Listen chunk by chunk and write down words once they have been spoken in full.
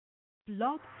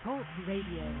Blog Talk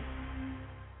Radio.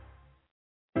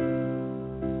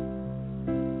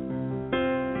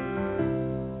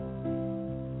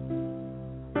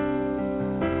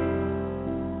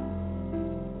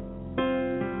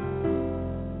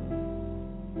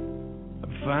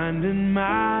 Finding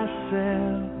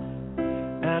myself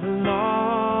at a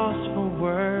loss for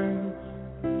words,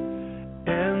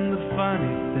 and the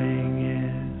funny thing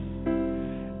is,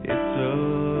 it's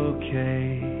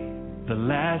okay. The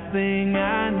last thing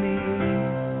I need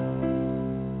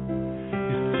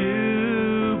is to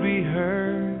be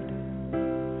heard,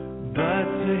 but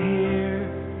to hear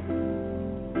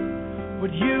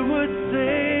what you would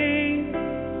say.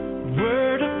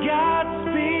 Word of God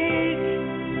speak.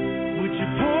 Would you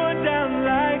pour down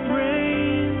like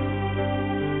rain,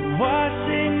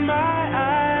 washing my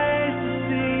eyes to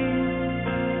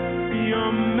see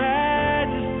your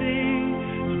majesty,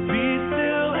 to be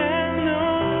still and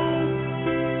know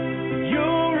that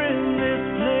you're in this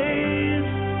place.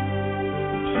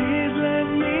 Please let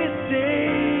me stay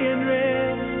and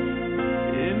rest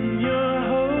in your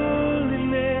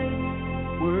holiness.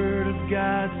 Word of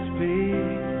God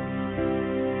speak.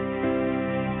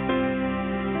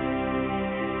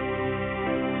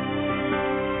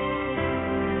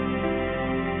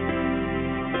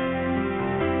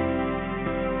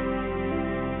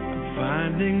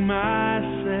 Finding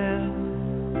myself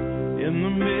in the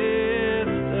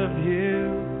midst of you,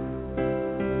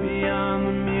 beyond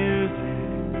the music,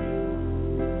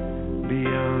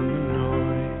 beyond the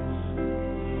noise.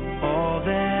 All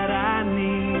that I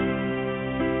need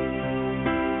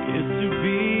is to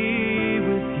be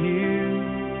with you,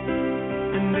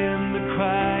 and in the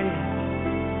quiet,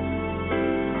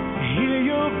 hear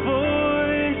your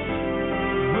voice.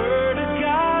 Word of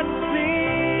God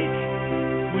speak.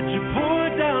 Would you pour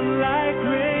down like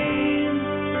rain,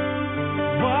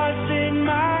 washing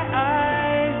my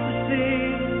eyes to see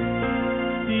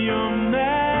your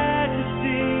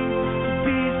majesty, to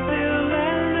be still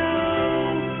and know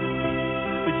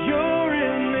that you're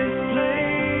in this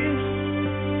place.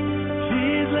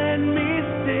 Please let me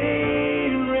stay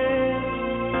and rest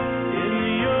in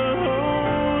your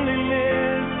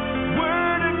holiness.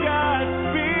 Word of God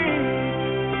speak.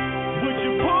 Would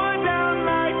you pour down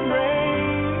like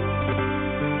rain,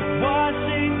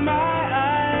 washing my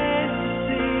eyes to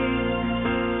see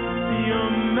your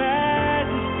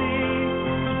majesty,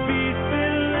 to be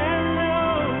still and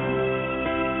know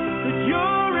that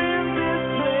you're in this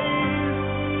place.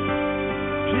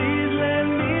 Please let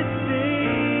me stay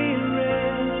and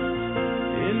rest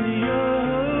in your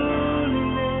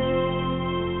holiness.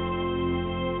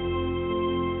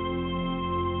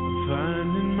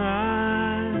 Finding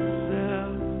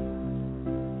myself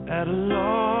at a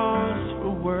loss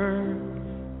for words,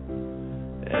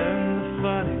 and the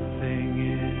funny thing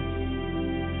is,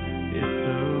 it's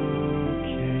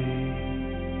okay.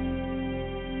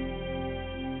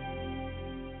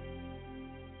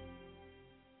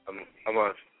 I'm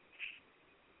on.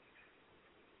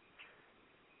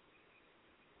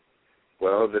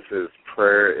 Well, this is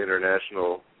Prayer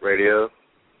International Radio.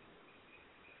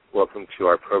 Welcome to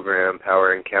our program,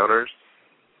 Power Encounters.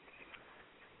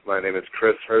 My name is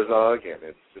Chris Herzog, and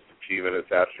it's just a few minutes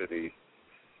after the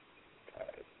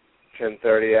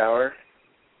 10:30 hour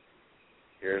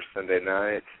here Sunday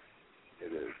night.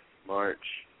 It is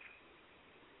March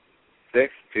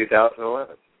 6th,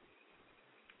 2011.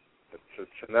 So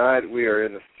tonight we are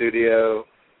in the studio,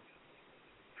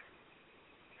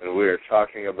 and we are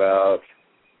talking about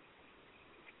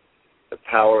the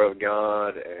power of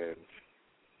God and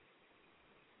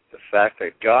the fact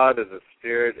that God is a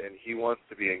spirit and he wants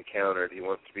to be encountered, he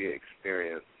wants to be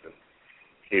experienced. And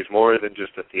he's more than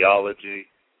just a theology.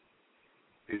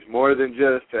 He's more than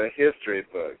just a history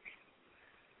book.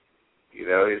 You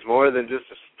know, he's more than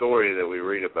just a story that we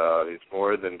read about. He's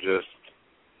more than just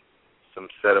some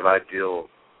set of ideals,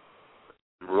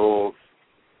 rules,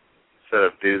 set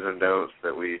of do's and don'ts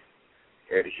that we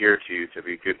adhere to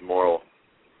be good moral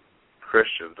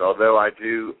Christians. Although I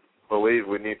do believe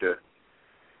we need to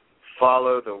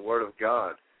follow the Word of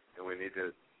God, and we need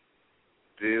to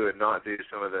do and not do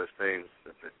some of those things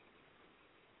that the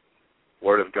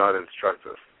Word of God instructs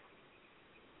us.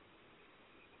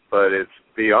 But it's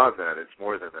beyond that. It's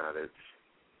more than that. It's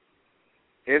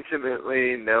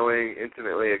intimately knowing,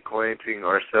 intimately acquainting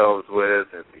ourselves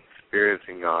with and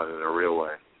experiencing God in a real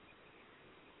way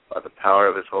by the power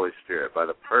of His Holy Spirit, by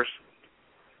the person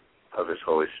of His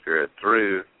Holy Spirit,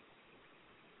 through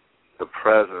the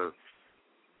presence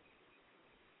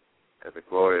and the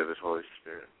glory of His Holy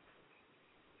Spirit.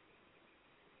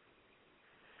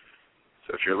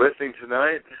 So if you're listening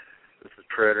tonight, This is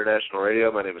Prayer International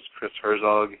Radio. My name is Chris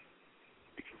Herzog. You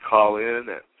can call in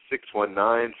at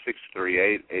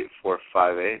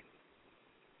 619-638-8458.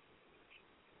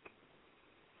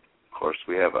 Of course,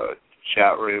 we have a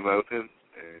chat room open,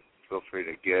 and feel free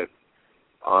to get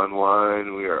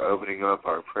online. We are opening up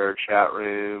our prayer chat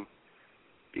room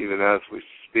even as we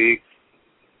speak.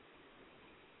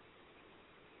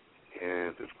 And,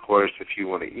 of course, if you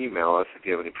want to email us, if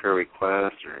you have any prayer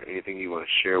requests or anything you want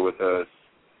to share with us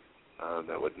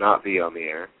that would not be on the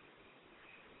air,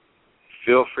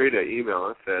 feel free to email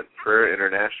us at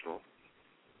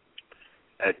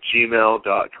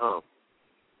prayerinternational@gmail.com.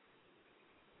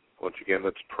 Once again,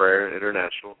 that's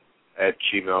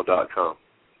prayerinternational@gmail.com.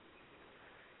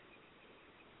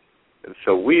 And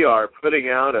so we are putting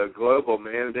out a global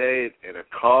mandate and a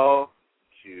call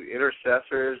to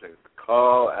intercessors and a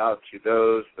call out to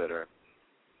those that are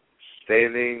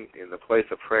standing in the place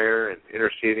of prayer and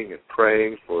interceding and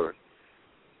praying for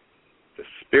the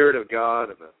Spirit of God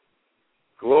and the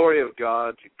glory of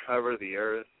God to cover the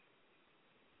earth,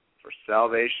 for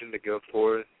salvation to go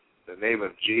forth, the name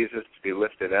of Jesus to be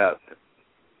lifted up, to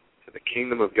the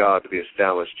kingdom of God to be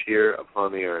established here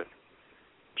upon the earth,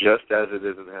 just as it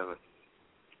is in heaven.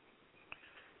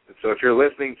 And so if you're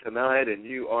listening tonight and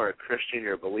you are a Christian,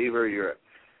 you're a believer, you're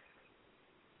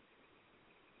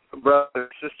a brother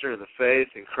and sister in the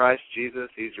faith in Christ Jesus,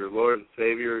 He's your Lord and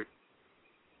Savior,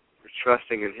 you're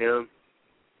trusting in Him,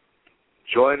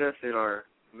 join us in our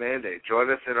mandate.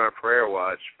 Join us in our prayer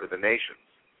watch for the nations.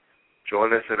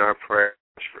 Join us in our prayer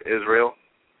watch for Israel.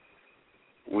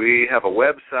 We have a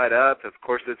website up. Of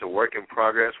course, it's a work in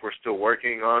progress. We're still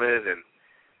working on it and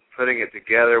putting it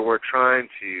together. We're trying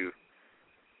to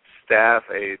staff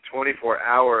a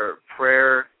 24-hour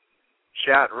prayer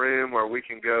chat room where we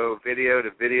can go video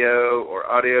to video or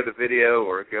audio to video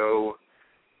or go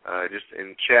just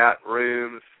in chat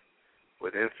rooms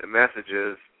with instant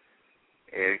messages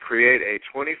and create a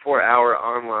 24-hour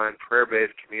online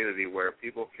prayer-based community where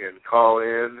people can call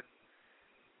in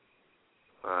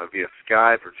via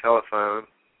Skype or telephone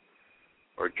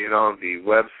or get on the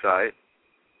website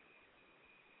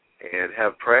and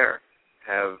have prayer,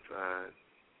 have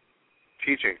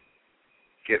teaching,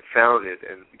 get founded,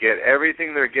 and get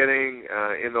everything they're getting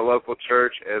in the local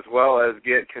church, as well as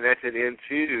get connected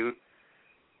into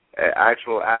an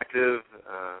actual active,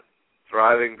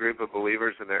 thriving group of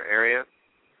believers in their area.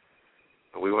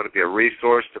 We want to be a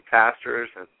resource to pastors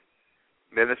and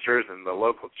ministers in the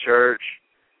local church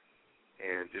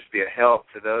and just be a help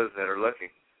to those that are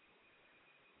looking.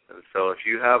 And so if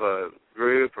you have a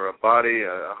group or a body,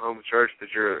 a home church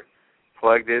that you're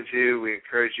plugged into, we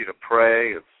encourage you to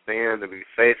pray and stand and be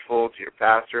faithful to your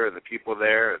pastor and the people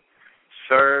there and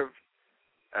serve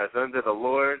as unto the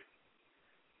Lord,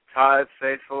 tithe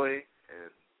faithfully,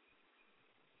 and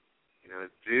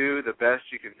do the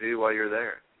best you can do while you're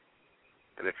there.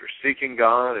 And if you're seeking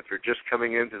God, if you're just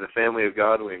coming into the family of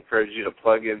God, we encourage you to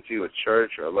plug into a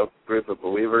church or a local group of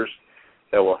believers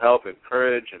that will help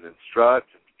encourage and instruct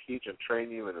and teach and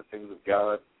train you in the things of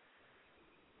God.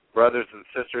 Brothers and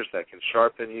sisters that can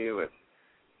sharpen you and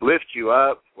lift you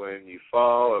up when you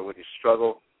fall or when you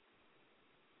struggle.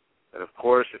 And, of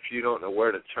course, if you don't know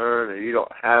where to turn or you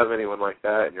don't have anyone like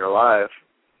that in your life,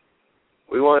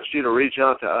 we want you to reach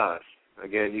out to us.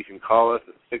 Again, you can call us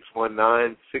at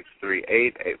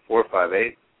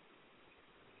 619-638-8458.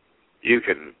 You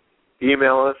can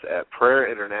email us at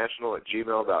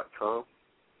prayerinternational@gmail.com.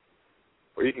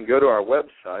 Or you can go to our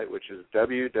website, which is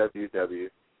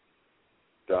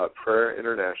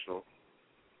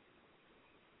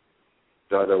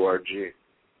www.prayerinternational.org.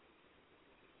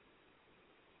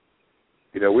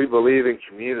 We believe in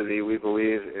community. We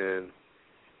believe in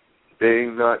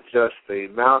being not just the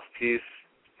mouthpiece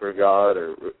for God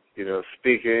or,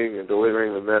 speaking and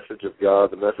delivering the message of God,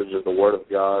 the message of the Word of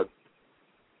God.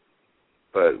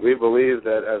 But we believe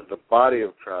that as the body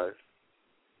of Christ,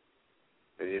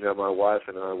 and, my wife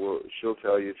and I, she'll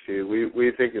tell you too,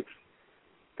 we think it's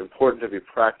important to be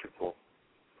practical,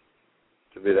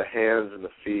 to be the hands and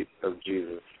the feet of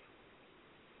Jesus,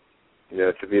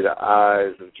 to be the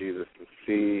eyes of Jesus and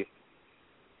see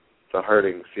the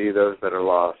hurting, see those that are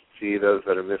lost, see those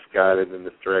that are misguided and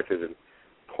misdirected, and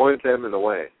point them in the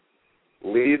way,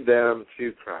 lead them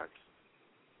to Christ,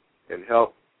 and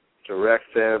help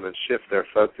direct them and shift their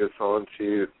focus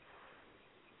onto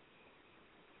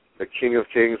the King of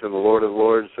Kings and the Lord of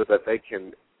Lords so that they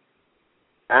can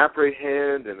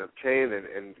apprehend and obtain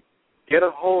and get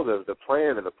a hold of the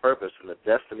plan and the purpose and the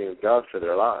destiny of God for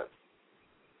their lives.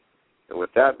 And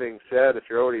with that being said, if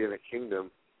you're already in the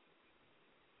kingdom,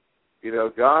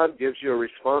 God gives you a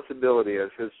responsibility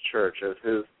as His church, as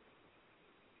His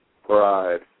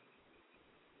bride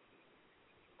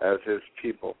as his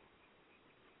people.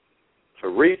 To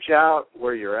reach out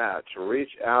where you're at, to reach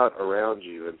out around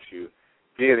you, and to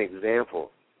be an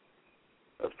example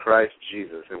of Christ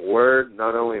Jesus in word,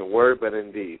 not only in word but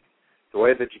in deed. The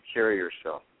way that you carry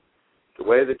yourself, the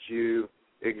way that you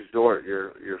exhort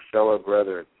your fellow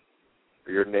brethren,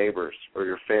 or your neighbors, or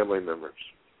your family members,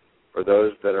 or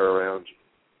those that are around you.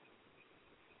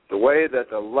 The way that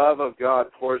the love of God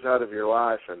pours out of your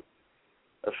life and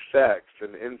affects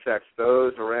and infects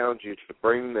those around you to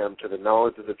bring them to the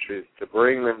knowledge of the truth, to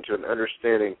bring them to an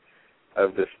understanding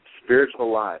of this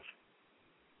spiritual life.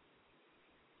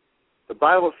 The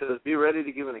Bible says, be ready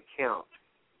to give an account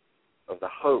of the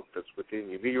hope that's within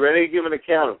you. Be ready to give an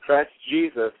account of Christ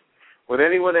Jesus when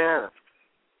anyone asks.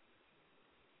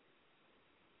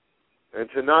 And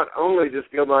to not only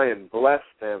just go by and bless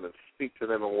them and speak to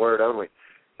them in word only,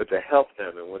 but to help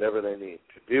them in whatever they need.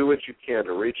 To do what you can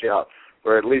to reach out,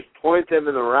 or at least point them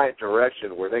in the right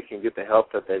direction where they can get the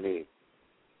help that they need.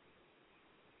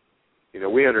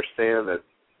 We understand that,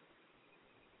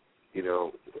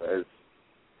 as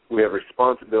we have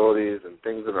responsibilities and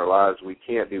things in our lives, we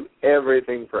can't do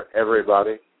everything for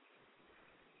everybody.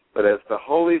 But as the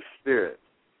Holy Spirit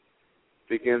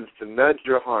begins to nudge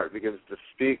your heart, begins to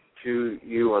speak to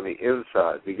you on the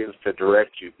inside, begins to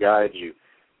direct you, guide you,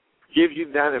 give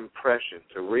you that impression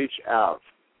to reach out.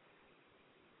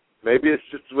 Maybe it's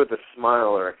just with a smile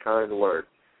or a kind word.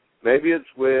 Maybe it's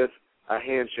with a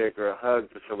handshake or a hug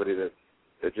to somebody that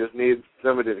just needs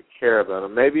somebody to care about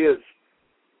them. Maybe it's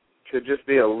to just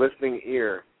be a listening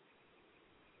ear,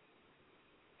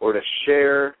 or to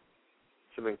share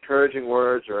some encouraging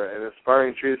words or an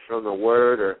inspiring truth from the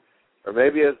Word, or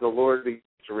maybe as the Lord begins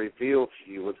to reveal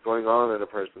to you what's going on in a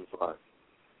person's life.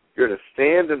 You're to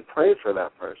stand and pray for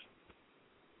that person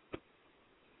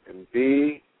and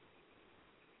be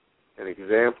an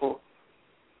example,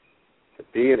 to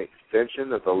be an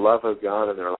extension of the love of God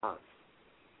in their lives.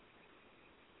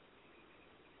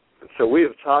 And so we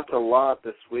have talked a lot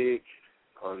this week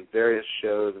on various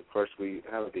shows. Of course, we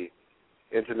have the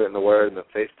Intimate in the Word and the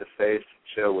Face-to-Face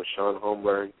show with Sean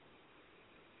Holmberg.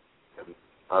 And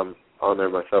I'm on there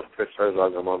myself, Chris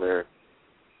Herzog. I'm on there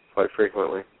quite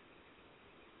frequently.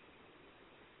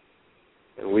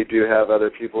 And we do have other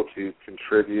people to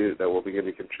contribute, that will begin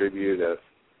to contribute as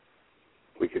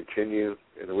we continue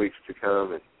in the weeks to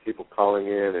come, and people calling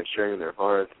in and sharing their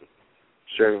hearts, and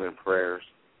sharing their prayers.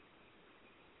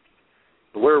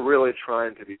 We're really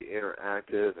trying to be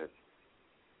interactive and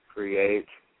create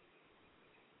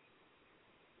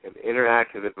an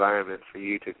interactive environment for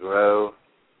you to grow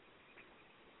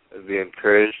and be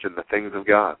encouraged in the things of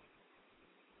God.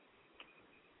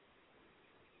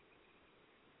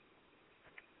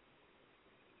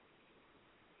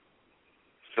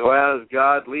 So as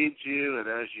God leads you and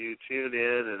as you tune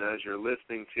in and as you're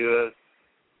listening to us,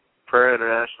 Prayer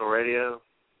International Radio,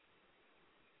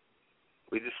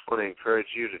 we just want to encourage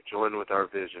you to join with our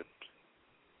vision.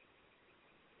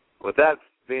 With that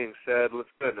being said, let's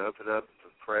go ahead and open up for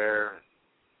prayer.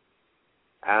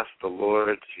 Ask the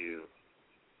Lord to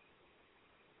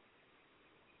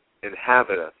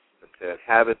inhabit us, and to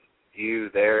inhabit you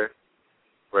there,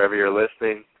 wherever you're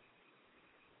listening,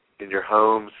 in your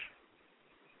homes,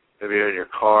 maybe you're in your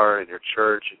car, in your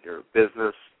church, in your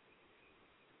business,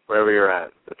 wherever you're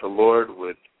at, that the Lord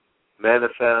would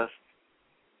manifest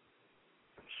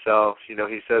Himself. He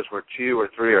says where 2 or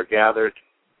 3 are gathered,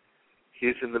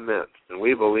 He's in the midst. And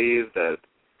we believe that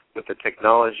with the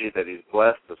technology that He's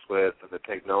blessed us with, and the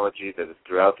technology that is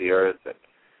throughout the earth, that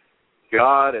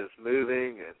God is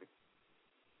moving and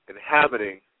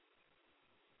inhabiting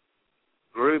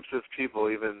groups of people,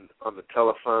 even on the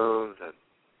telephones and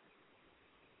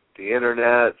the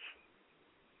internet,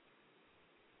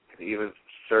 and even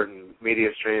certain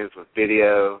media streams with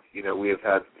video. We have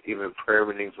had even prayer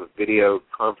meetings with video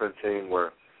conferencing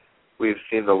where we've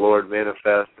seen the Lord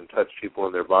manifest and touch people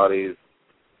in their bodies,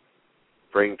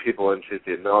 bring people into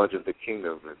the knowledge of the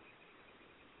kingdom. And,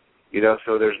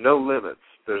 so there's no limits.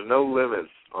 There's no limits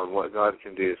on what God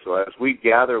can do. So as we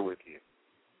gather with you,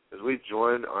 as we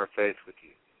join our faith with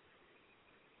you,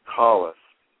 call us,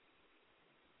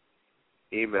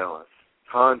 email us,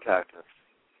 contact us.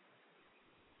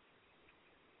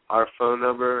 Our phone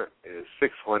number is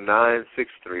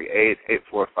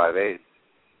 619-638-8458.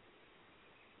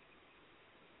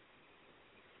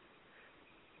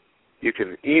 You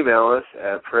can email us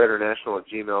at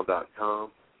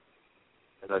prayerinternational@gmail.com.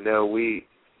 And I know we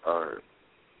are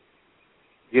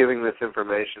giving this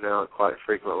information out quite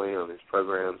frequently on these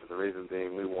programs, and the reason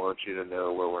being we want you to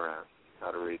know where we're at,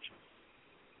 how to reach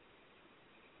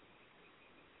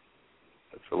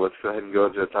us. So let's go ahead and go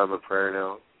into a time of prayer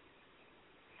now.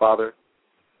 Father,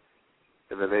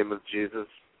 in the name of Jesus,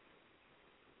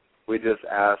 we just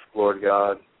ask, Lord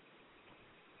God,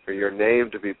 for your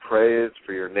name to be praised,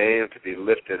 for your name to be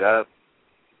lifted up.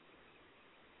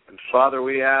 And Father,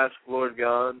 we ask, Lord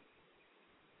God,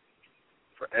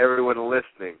 for everyone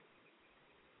listening,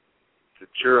 that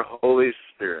your Holy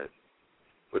Spirit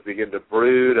would begin to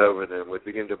brood over them, would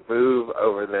begin to move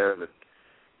over them, and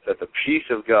that the peace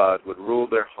of God would rule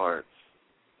their hearts,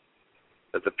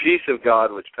 that the peace of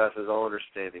God, which passes all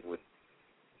understanding, would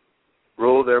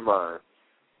rule their minds.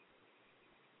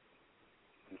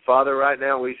 And Father, right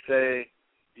now we say,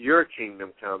 your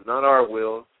kingdom come, not our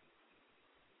wills,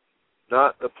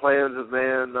 not the plans of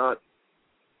man, not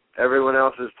everyone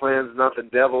else's plans, not the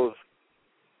devil's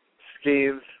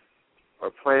schemes or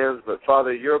plans, but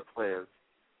Father, your plans,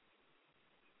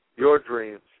 your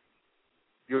dreams,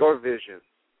 your vision,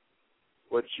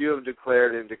 what you have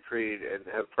declared and decreed and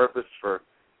have purposed for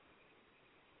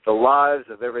the lives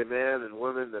of every man and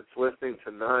woman that's listening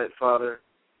tonight, Father,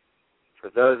 for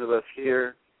those of us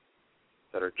here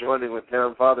that are joining with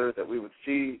them, Father, that we would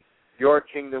see your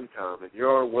kingdom come and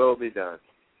your will be done.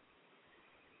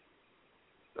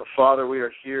 So, Father, we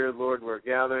are here, Lord, we're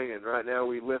gathering, and right now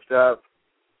we lift up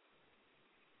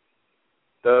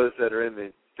those that are in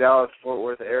the Dallas-Fort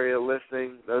Worth area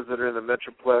listening, those that are in the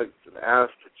Metroplex, and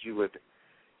ask that you would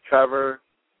cover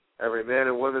every man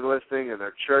and woman listening in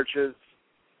their churches,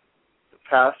 the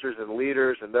pastors and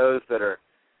leaders, and those that are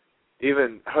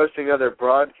even hosting other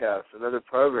broadcasts and other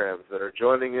programs that are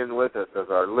joining in with us as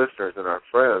our listeners and our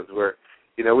friends.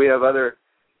 We have other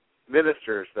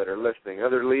ministers that are listening,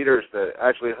 other leaders that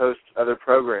actually host other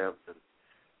programs and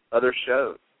other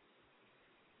shows.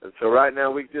 And so right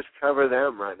now we just cover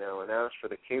them right now and ask for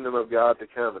the kingdom of God to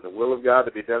come and the will of God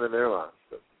to be done in their lives.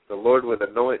 That the Lord would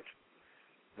anoint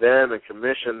them and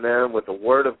commission them with the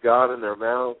word of God in their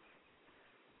mouth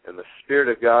and the Spirit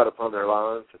of God upon their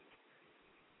lives. And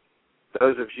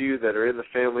those of you that are in the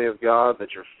family of God,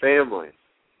 that your families,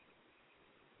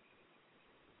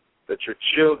 that your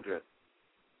children,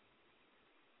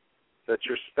 that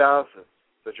your spouses,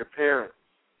 that your parents,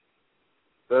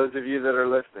 those of you that are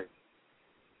listening,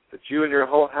 that you and your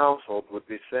whole household would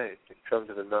be saved and come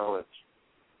to the knowledge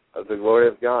of the glory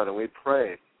of God. And we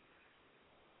pray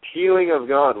healing of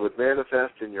God would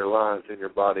manifest in your lives, in your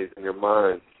bodies, in your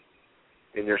minds,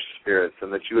 in your spirits,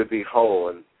 and that you would be whole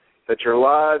and that your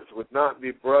lives would not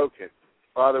be broken.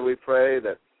 Father, we pray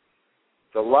that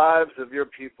the lives of your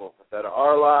people, that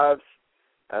our lives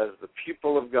as the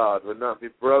people of God would not be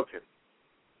broken,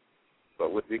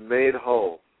 but would be made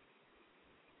whole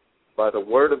by the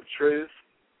word of truth,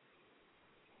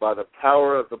 by the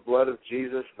power of the blood of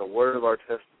Jesus and the word of our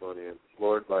testimony, and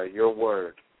Lord, by your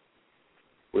word,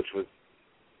 which was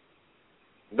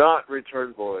not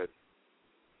returned void.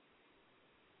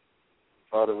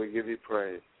 Father, we give you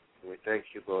praise, and we thank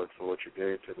you, Lord, for what you're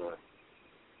doing tonight.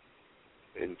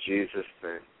 In Jesus'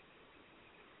 name.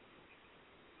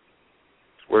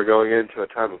 We're going into a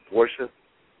time of worship.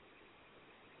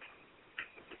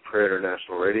 Prayer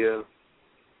International Radio.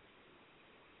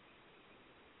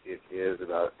 It is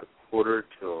about a quarter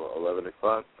till 11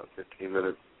 o'clock, about 15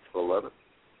 minutes till 11.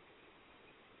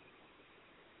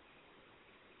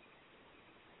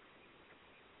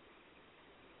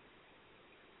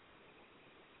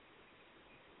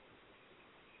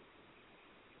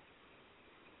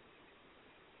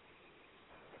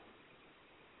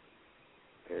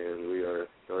 And we are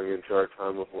going into our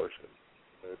time of worship.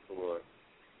 Praise the Lord.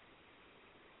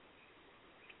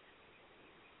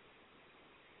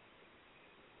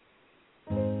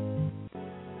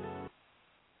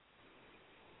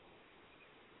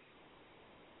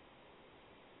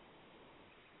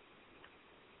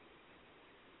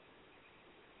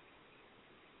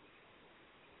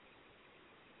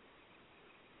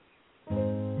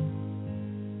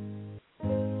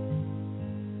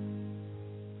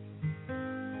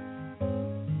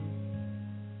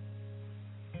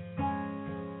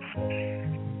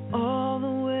 All the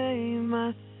way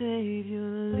my Savior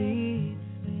leads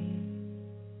me.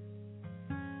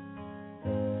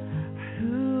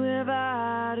 Who have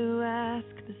I to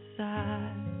ask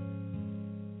beside?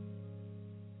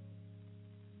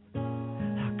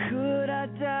 How could I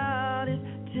doubt His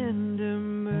tender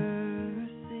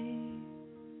mercy?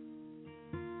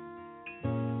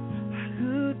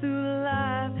 Who through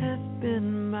life has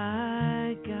been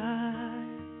my guide?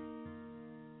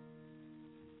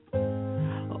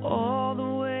 All the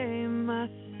way my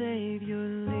Savior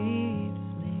leads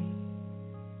me,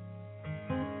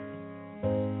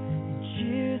 and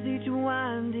cheers each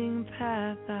winding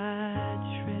path I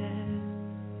tread.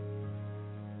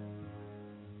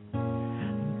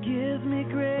 gives me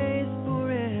grace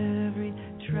for every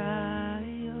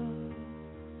trial,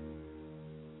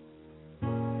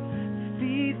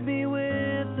 feeds me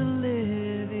with the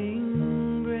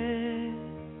living bread.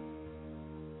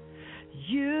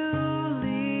 You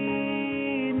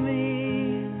lead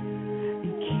me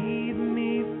and keep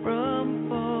me from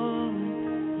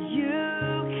falling.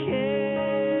 You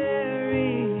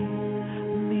carry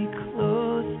me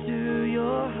close to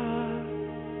your heart,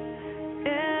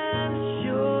 and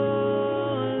surely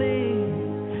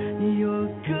your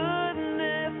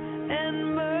goodness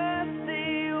and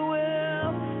mercy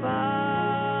will follow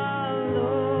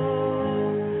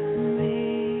me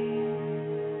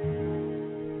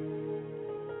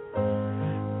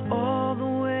all the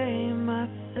way. My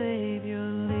Savior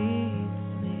leads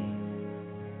me,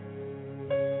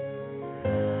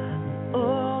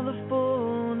 all the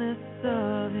fullness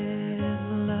of His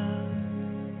love,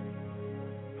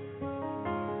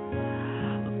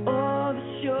 all the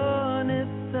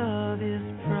sureness of His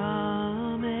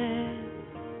promise,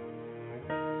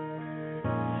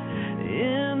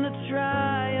 in the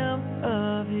triumph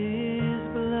of His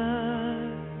blood.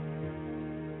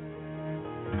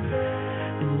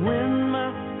 And when my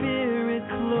spirit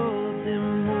clothes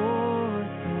immortal,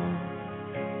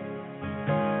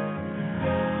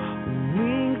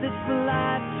 wings that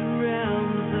fly to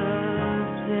realms of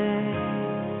day,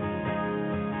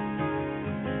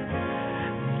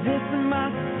 this is my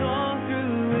song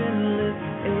through endless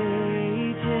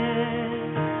ages.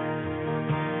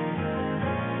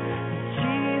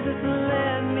 Jesus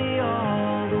led me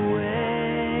all the way.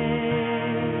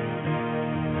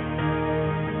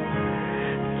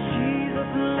 Jesus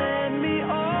led me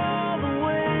all the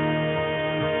way.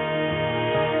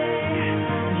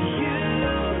 You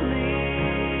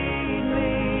lead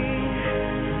me,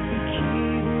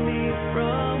 keep me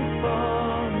from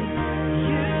falling.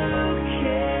 You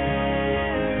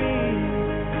carry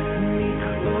me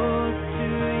close to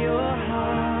your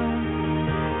heart,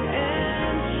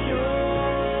 and surely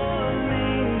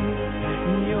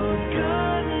your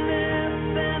goodness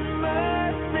and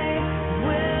mercy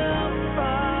will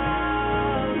follow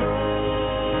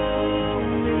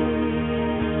me.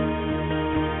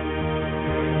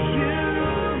 You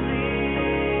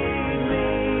lead me,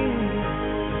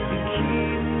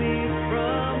 keep me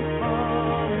from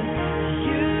falling.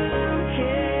 You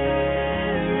carry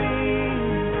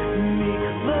me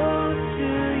close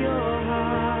to your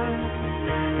heart,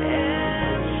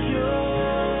 and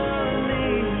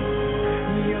surely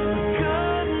your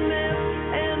goodness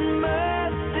and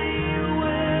mercy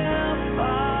will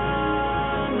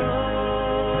follow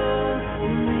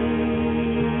me.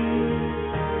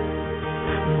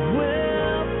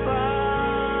 Will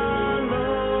follow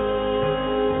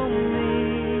me.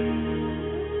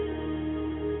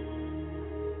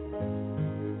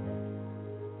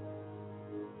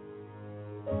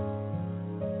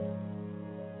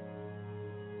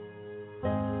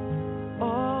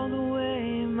 All the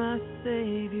way my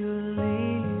Savior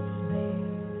leads me,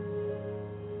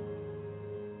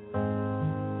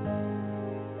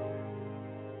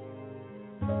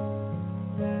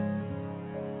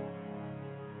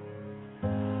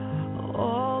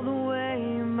 all the way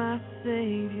my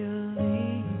Savior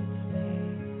leads me.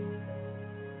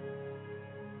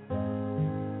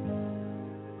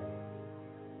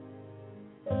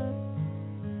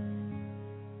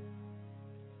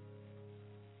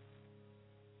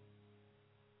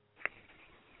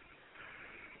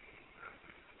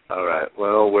 All right.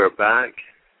 Well, we're back.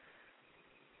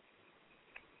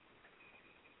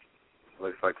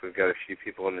 Looks like we've got a few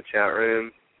people in the chat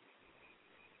room.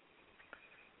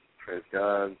 Praise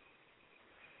God.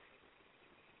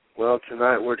 Well,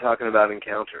 tonight we're talking about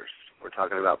encounters. We're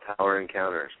talking about power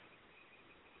encounters.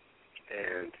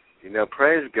 And,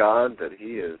 praise God that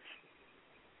He is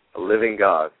a living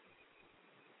God.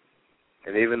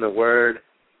 And even the Word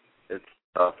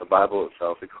itself, the Bible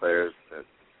itself, declares that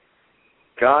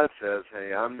God says,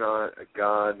 hey, I'm not a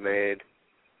God made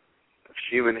of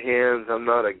human hands. I'm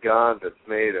not a God that's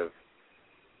made of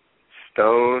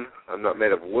stone. I'm not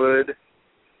made of wood.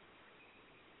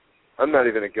 I'm not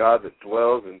even a God that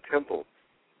dwells in temples,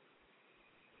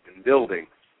 in buildings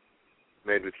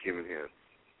made with human hands.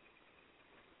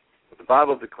 But the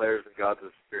Bible declares that God's a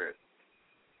spirit,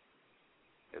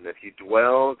 and that He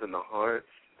dwells in the hearts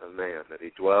of man, that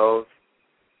He dwells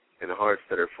in hearts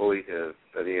that are fully His,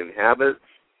 that He inhabits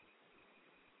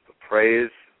the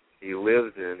praise He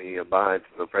lives in, He abides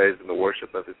in the praise and the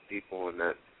worship of His people, and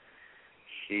that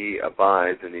He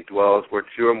abides and He dwells where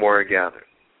two or more are gathered.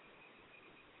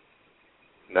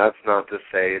 And that's not to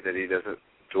say that He doesn't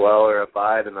dwell or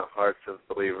abide in the hearts of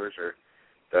believers or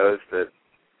those that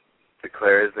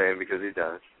declare His name because He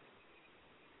does.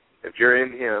 If you're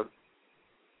in Him,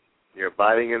 you're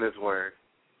abiding in His Word,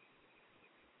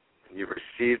 and you've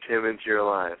received Him into your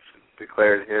life,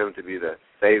 declared Him to be the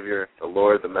Savior, the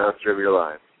Lord, the Master of your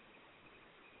life.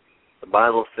 The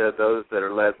Bible said those that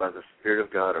are led by the Spirit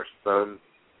of God are sons,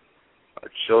 are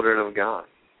children of God.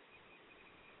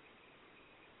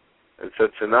 And so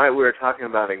tonight we're talking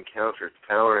about encounters,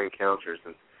 power encounters.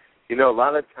 And, you know, a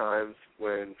lot of times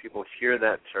when people hear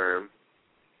that term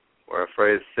or a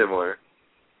phrase similar,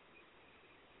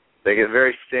 they get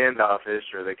very standoffish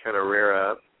or they kind of rear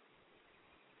up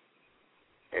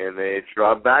and they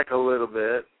draw back a little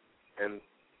bit, and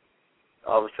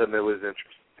all of a sudden they lose interest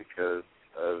because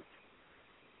of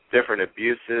different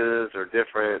abuses or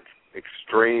different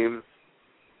extremes,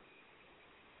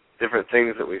 different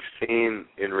things that we've seen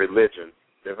in religion,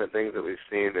 different things that we've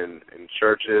seen in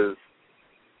churches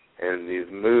and these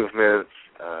movements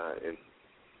in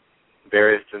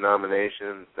various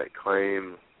denominations that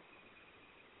claim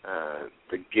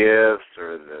the gifts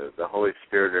or the Holy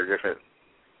Spirit or different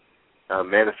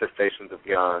manifestations of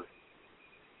God.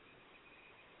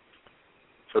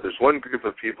 So there's one group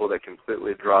of people that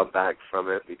completely draw back from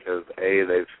it because, A,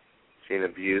 they've seen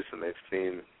abuse and they've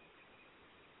seen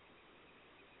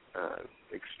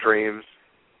extremes.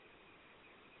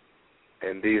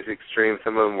 And these extremes,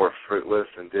 some of them were fruitless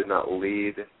and did not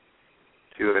lead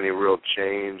to any real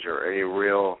change or any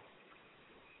real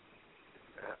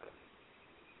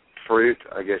fruit,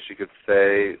 I guess you could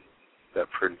say, that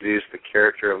produced the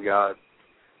character of God,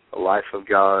 the life of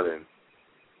God, and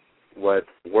what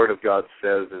the Word of God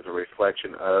says is a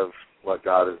reflection of what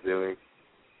God is doing.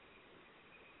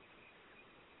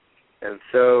 And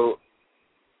so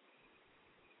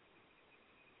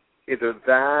either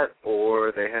that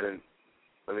or they had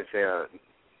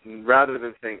rather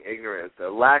than saying ignorance, a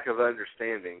lack of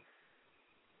understanding,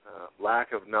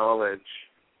 lack of knowledge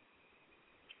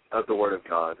of the Word of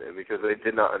God. And because they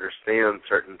did not understand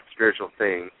certain spiritual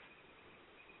things,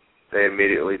 they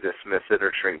immediately dismiss it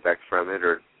or shrink back from it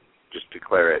or just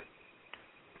declare it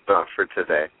not for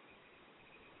today.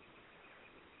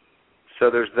 So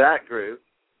there's that group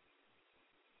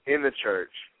in the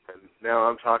church, and now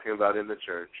I'm talking about in the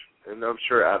church, and I'm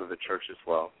sure out of the church as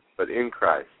well, but in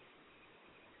Christ.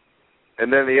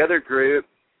 And then the other group,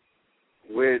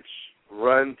 which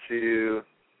run to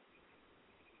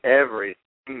everything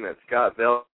that's got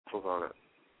bells on it.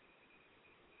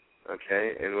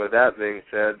 Okay, and with that being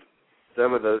said,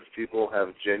 some of those people have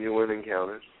genuine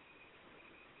encounters,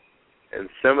 and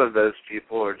some of those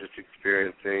people are just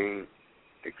experiencing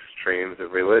extremes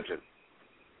of religion,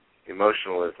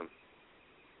 emotionalism,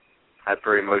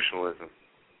 hyper-emotionalism,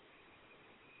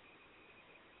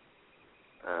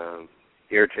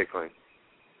 ear tickling.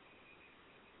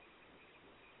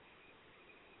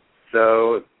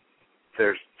 So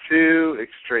there's two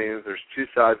extremes, there's two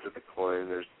sides of the coin,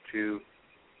 there's two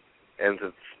ends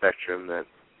of the spectrum that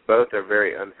both are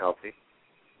very unhealthy.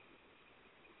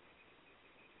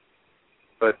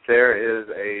 But there is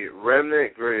a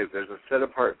remnant group, there's a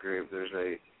set-apart group, there's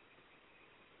a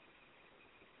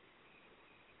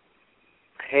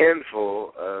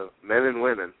handful of men and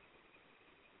women,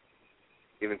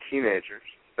 even teenagers,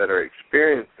 that are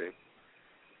experiencing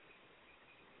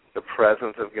the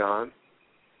presence of God.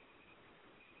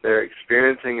 They're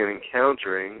experiencing and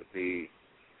encountering the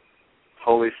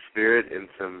Holy Spirit in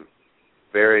some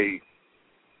very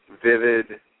vivid,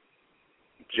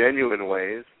 genuine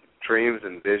ways, dreams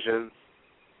and visions,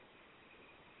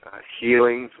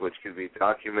 healings which can be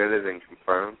documented and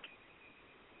confirmed.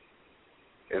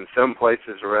 In some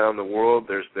places around the world,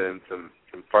 there's been some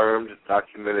confirmed,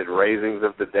 documented raisings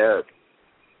of the dead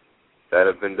that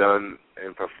have been done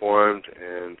and performed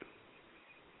and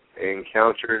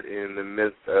encountered in the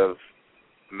midst of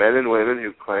men and women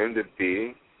who claim to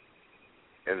be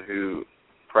and who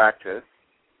practice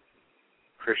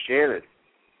Christianity.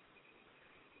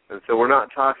 And so we're not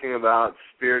talking about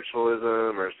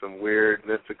spiritualism or some weird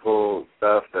mystical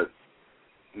stuff that's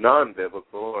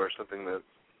non-biblical or something that's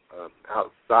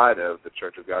outside of the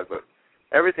Church of God, but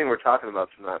everything we're talking about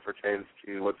tonight pertains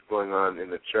to what's going on in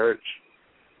the church,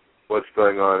 what's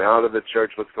going on out of the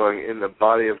church, what's going in the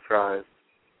body of Christ,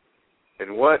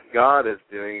 and what God is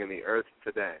doing in the earth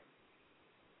today.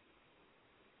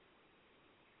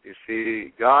 You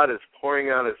see, God is pouring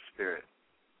out His Spirit.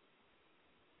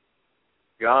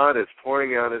 God is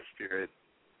pouring out His Spirit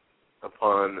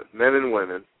upon men and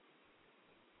women,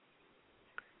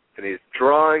 and He's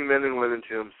drawing men and women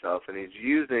to Himself, and He's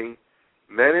using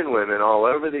men and women all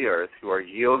over the earth who are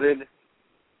yielded,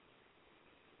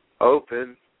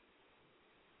 open,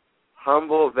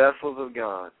 humble vessels of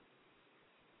God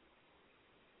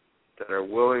that are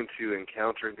willing to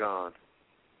encounter God.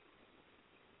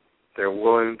 They're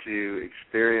willing to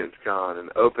experience God and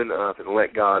open up and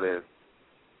let God in.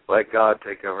 Let God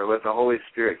take over. Let the Holy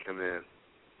Spirit come in.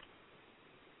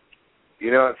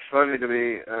 You know, it's funny to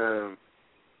me.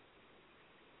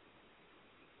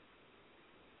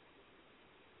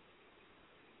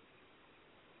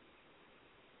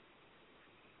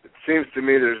 It seems to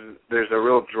me there's a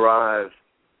real drive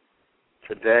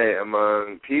today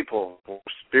among people for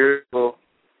spiritual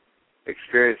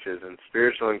experiences and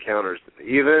spiritual encounters,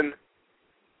 even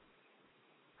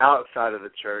outside of the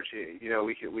church. You know,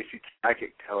 we see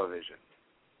psychic television.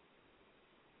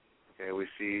 Okay, we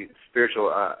see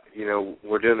spiritual. You know,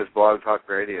 we're doing this Blog Talk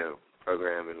Radio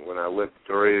program, and when I look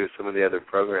through some of the other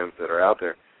programs that are out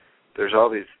there, there's all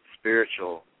these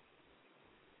spiritual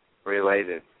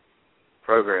related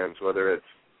programs, whether it's,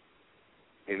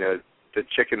 you know, the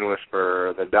chicken whisperer,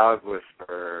 or the dog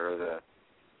whisperer, or the,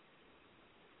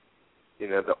 you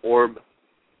know, the orb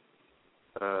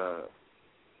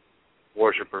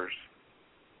worshipers,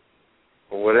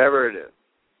 or whatever it is,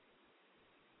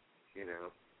 you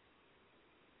know.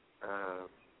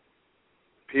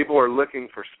 People are looking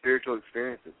for spiritual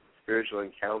experiences, spiritual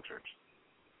encounters.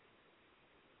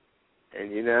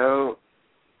 And, you know,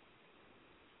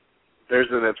 there's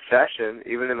an obsession,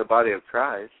 even in the body of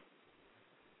Christ,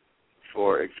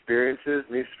 for experiences,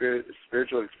 these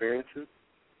spiritual experiences,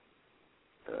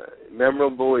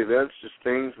 memorable events, just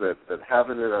things that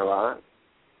happen in our lives,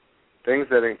 things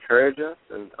that encourage us.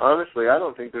 And honestly, I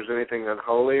don't think there's anything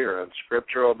unholy or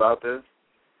unscriptural about this.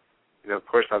 You know, of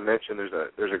course, I mentioned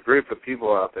there's a group of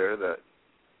people out there that,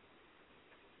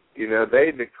 you know,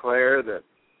 they declare that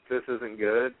this isn't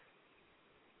good.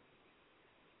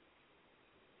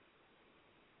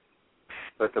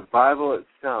 But the Bible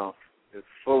itself is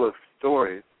full of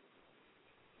stories,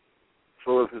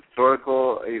 full of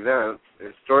historical events,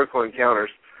 historical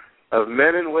encounters of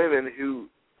men and women who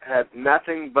had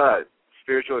nothing but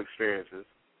spiritual experiences,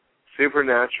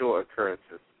 supernatural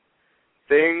occurrences,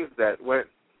 things that went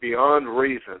beyond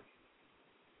reason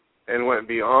and went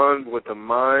beyond what the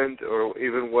mind or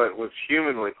even what was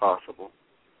humanly possible.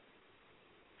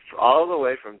 All the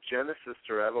way from Genesis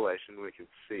to Revelation, we can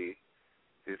see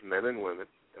these men and women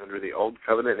under the Old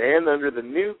Covenant and under the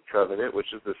New Covenant, which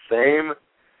is the same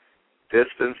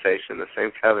dispensation, the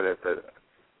same covenant that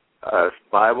us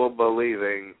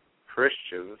Bible-believing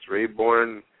Christians,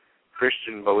 reborn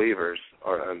Christian believers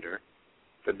are under,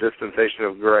 the dispensation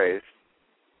of grace,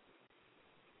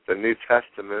 the New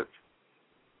Testament,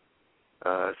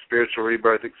 spiritual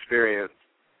rebirth experience,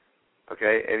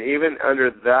 okay, and even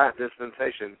under that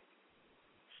dispensation,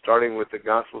 starting with the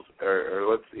Gospels, or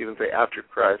let's even say after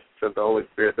Christ sent the Holy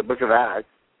Spirit, the book of Acts,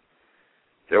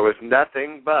 there was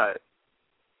nothing but,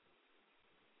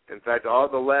 in fact, all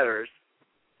the letters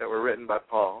that were written by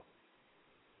Paul,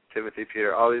 Timothy,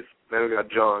 Peter, all these men of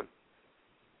God, John,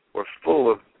 were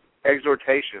full of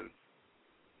exhortations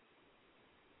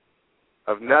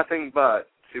of nothing but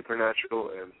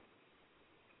supernatural and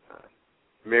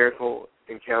miracle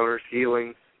encounters,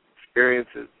 healings,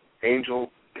 experiences, angels,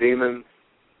 demons,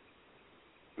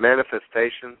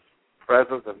 manifestations,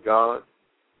 presence of God,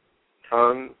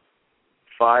 tongues,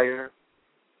 fire,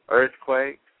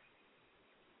 earthquakes,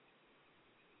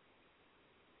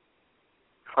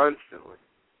 constantly.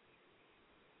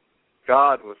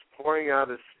 God was pouring out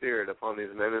His Spirit upon these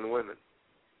men and women.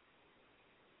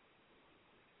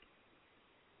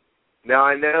 Now,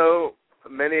 I know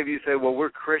many of you say, well,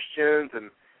 we're Christians and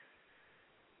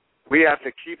we have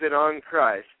to keep it on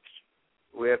Christ.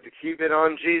 We have to keep it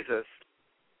on Jesus.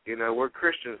 You know, we're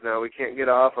Christians now. We can't get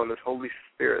off on this Holy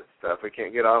Spirit stuff. We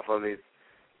can't get off on these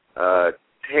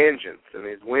tangents and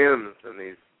these whims and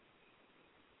these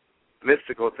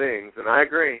mystical things. And I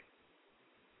agree.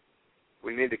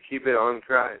 We need to keep it on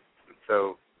Christ. And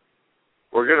so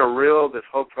we're going to reel this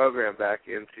whole program back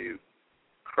into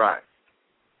Christ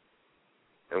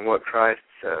and what Christ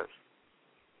says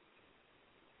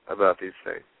about these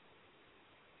things.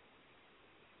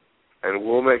 And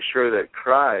we'll make sure that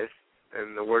Christ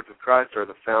and the words of Christ are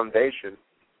the foundation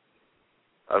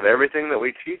of everything that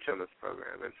we teach on this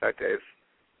program. In fact, if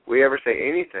we ever say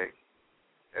anything,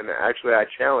 and actually I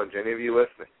challenge any of you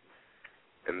listening,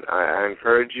 and I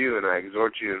encourage you and I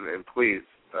exhort you, and please,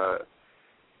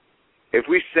 if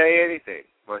we say anything,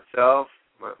 myself,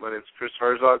 my name's Chris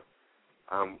Herzog,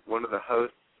 I'm one of the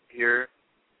hosts here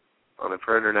on the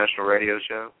Prayer International radio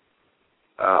show,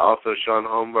 also Sean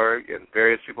Holmberg and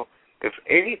various people. If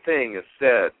anything is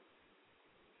said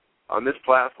on this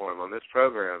platform, on this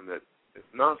program, that is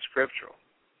not scriptural,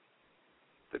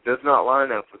 that does not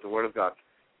line up with the Word of God,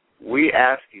 we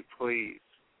ask you, please,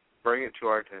 bring it to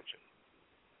our attention.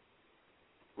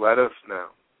 Let us know,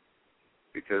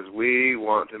 because we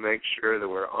want to make sure that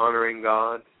we're honoring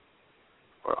God,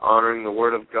 we're honoring the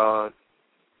Word of God,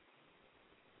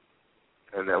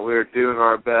 and that we're doing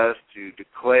our best to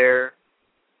declare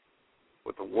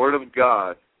what the Word of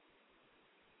God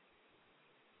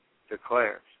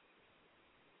declares.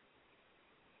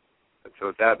 And so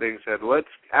with that being said, let's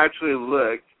actually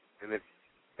look, and if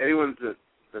anyone's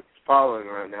that's following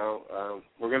right now,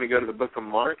 we're going to go to the book of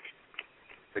Mark,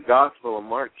 the Gospel of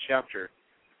Mark, chapter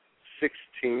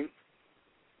 16.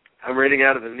 I'm reading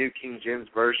out of the New King James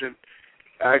Version.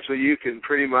 Actually, you can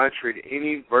pretty much read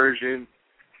any version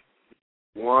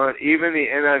you want. Even the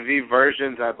NIV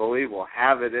versions, I believe, will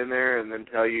have it in there and then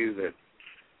tell you that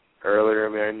earlier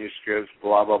manuscripts,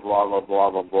 blah, blah, blah, blah,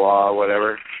 blah, blah, blah,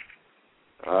 whatever.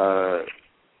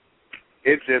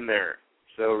 It's in there.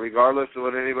 So regardless of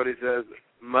what anybody says,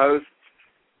 most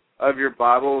of your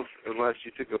Bibles, unless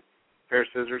you took a pair of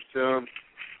scissors to them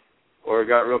or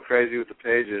got real crazy with the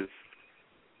pages,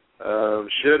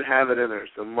 should have it in there.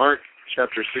 So Mark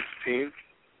chapter 16.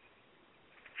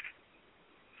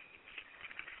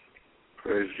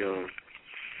 Praise God.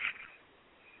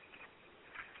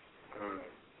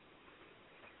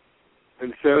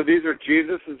 And so these are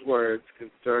Jesus' words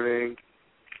concerning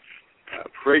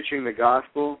preaching the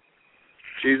gospel,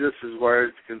 Jesus'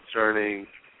 words concerning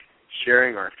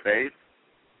sharing our faith,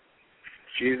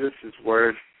 Jesus'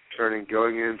 words concerning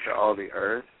going into all the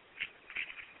earth.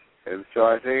 And so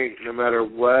I think no matter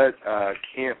what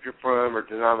camp you're from or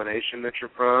denomination that you're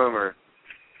from or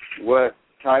what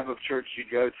type of church you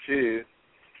go to,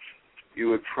 you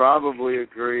would probably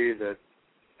agree that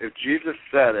if Jesus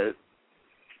said it,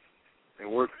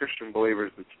 and we're Christian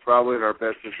believers, it's probably in our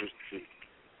best interest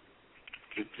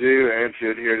to do and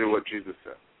to adhere to what Jesus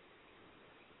said.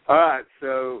 All right,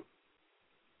 so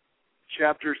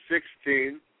chapter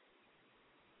 16,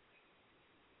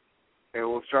 and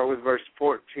we'll start with verse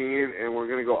 14, and we're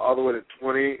going to go all the way to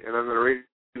 20, and I'm going to read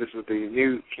this with the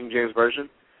New King James Version.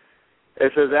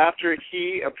 It says, after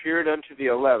he appeared unto the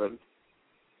 11,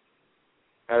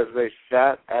 as they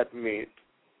sat at meat,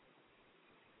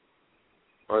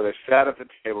 or they sat at the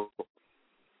table,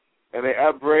 and he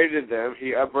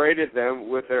upbraided them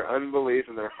with their unbelief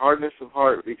and their hardness of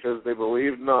heart, because they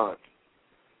believed not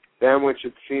them which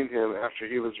had seen him after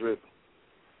he was risen.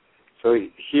 So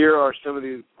here are some of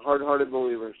these hard-hearted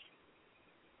believers.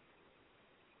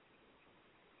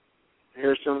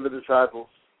 Here are some of the disciples.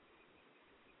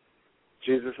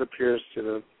 Jesus appears to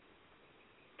them.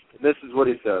 And this is what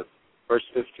he says, verse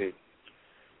 15.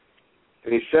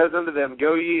 And he says unto them,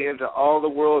 go ye into all the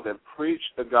world and preach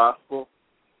the gospel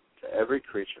to every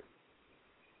creature.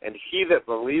 And he that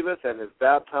believeth and is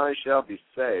baptized shall be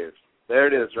saved. There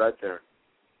it is right there.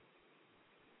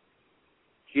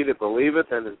 He that believeth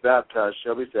and is baptized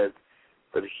shall be saved,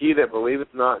 but he that believeth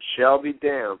not shall be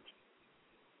damned.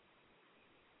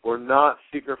 We're not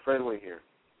seeker-friendly here.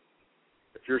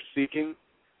 If you're seeking,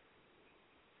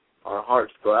 our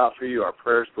hearts go out for you, our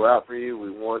prayers go out for you. We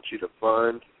want you to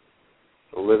find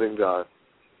the living God.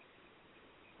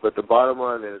 But the bottom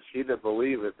line is, he that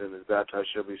believeth and is baptized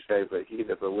shall be saved, but he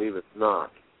that believeth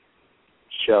not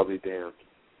shall be damned.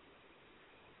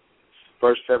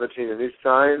 Verse 17, and these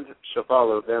signs shall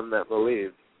follow them that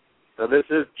believe. Now this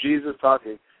is Jesus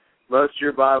talking. Most of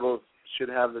your Bibles should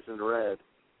have this in red.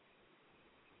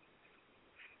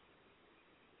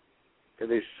 And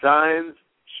these signs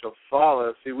shall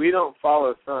follow. See, we don't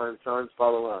follow signs. Signs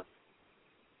follow us.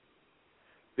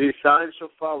 These signs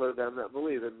shall follow them that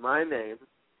believe. In my name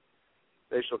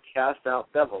they shall cast out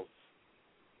devils.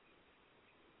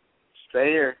 Stay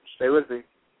here. Stay with me.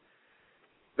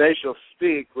 They shall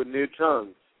speak with new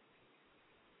tongues.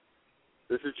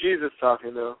 This is Jesus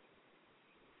talking, though.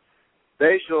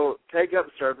 They shall take up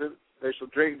serpents. They shall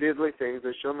drink deadly things.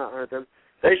 They shall not hurt them.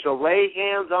 They shall lay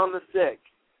hands on the sick.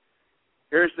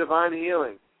 Here's divine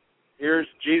healing. Here's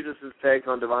Jesus' take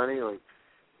on divine healing.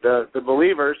 The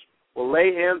believers will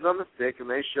lay hands on the sick, and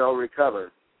they shall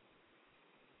recover.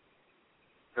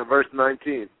 In verse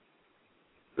 19,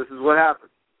 this is what happened.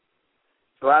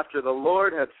 So after the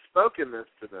Lord had spoken this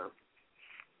to them,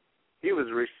 he was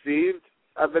received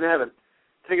up in heaven.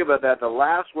 Think about that. The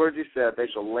last words he said, they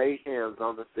shall lay hands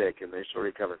on the sick and they shall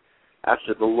recover.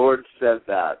 After the Lord said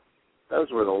that, those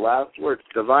were the last words.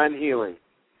 Divine healing.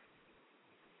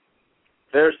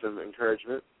 There's some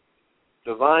encouragement.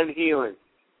 Divine healing.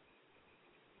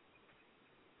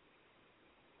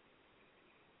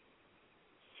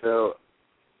 So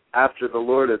after the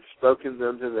Lord had spoken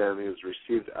unto them, he was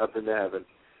received up into heaven,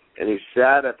 and he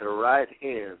sat at the right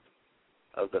hand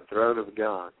of the throne of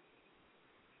God.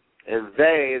 And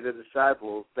they, the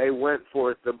disciples, they went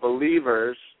forth, the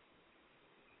believers,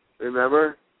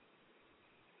 remember?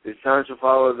 These signs shall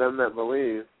follow them that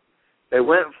believe. They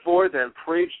went forth and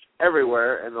preached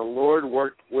everywhere, and the Lord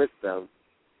worked with them,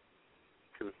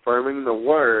 confirming the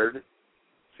word.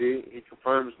 See, he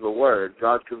confirms the word.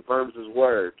 God confirms his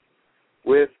word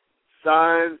with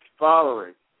signs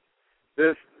following.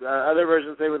 This other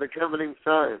versions say with accompanying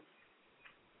signs.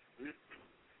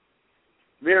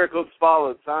 Miracles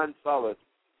followed, signs followed.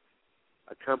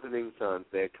 Accompanying signs,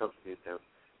 they accompanied them.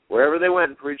 Wherever they went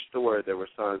and preached the word, there were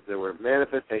signs, there were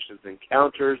manifestations,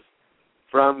 encounters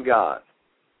from God.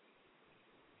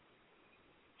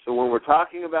 So when we're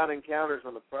talking about encounters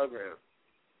on the program,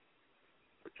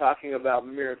 we're talking about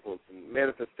miracles and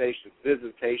manifestations,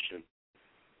 visitation,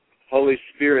 Holy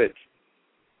Spirit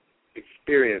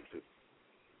experiences.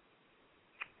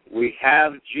 We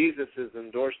have Jesus'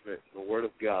 endorsement in the Word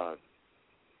of God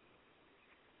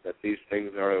that these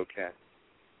things are okay.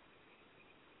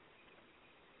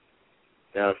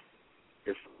 Now,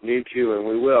 if we need to, and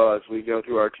we will, as we go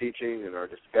through our teaching and our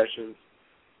discussions,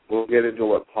 we'll get into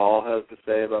what Paul has to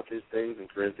say about these things in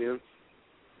Corinthians.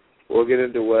 We'll get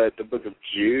into what the book of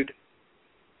Jude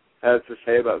has to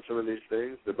say about some of these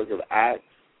things, the book of Acts,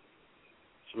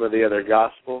 some of the other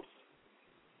Gospels,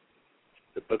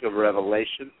 the book of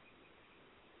Revelation.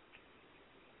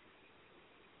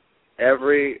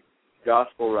 Every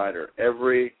Gospel writer,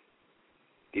 every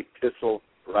epistle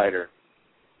writer,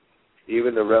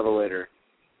 even the Revelator,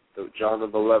 John the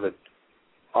Beloved,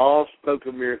 all spoke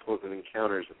of miracles and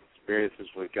encounters and experiences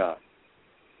with God.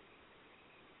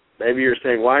 Maybe you're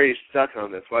saying, why are you stuck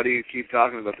on this? Why do you keep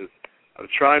talking about this? I'm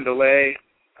trying to lay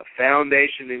a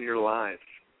foundation in your life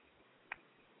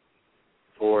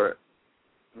for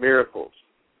miracles,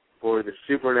 for the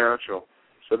supernatural,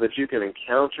 so that you can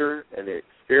encounter and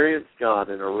experience God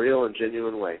in a real and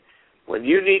genuine way. When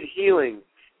you need healing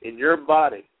in your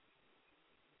body,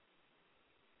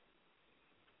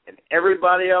 and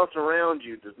everybody else around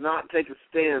you does not take a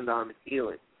stand on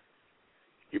healing,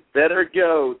 you better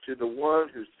go to the one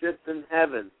who sits in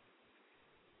heaven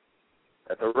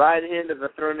at the right hand of the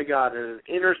throne of God and is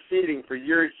interceding for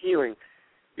your healing.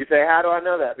 You say, how do I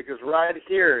know that? Because right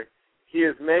here, he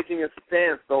is making a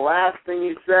stance. The last thing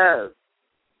he says,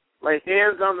 lay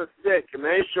hands on the sick and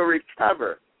they shall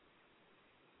recover.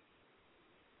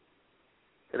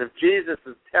 And if Jesus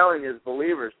is telling his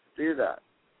believers to do that,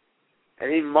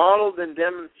 and he modeled and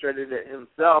demonstrated it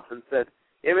himself and said,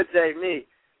 imitate me,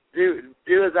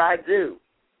 do as I do.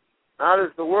 Not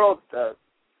as the world does,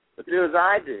 but do as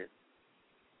I do.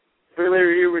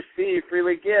 Freely you receive,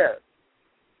 freely give.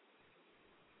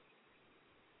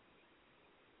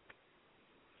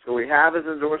 So we have his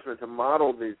endorsement to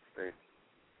model these things.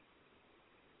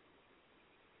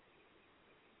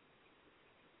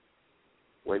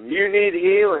 When you need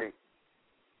healing,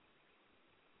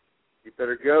 you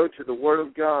better go to the Word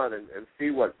of God and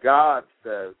see what God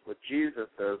says, what Jesus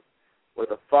says, what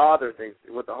the Father thinks,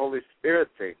 what the Holy Spirit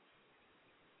thinks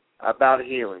about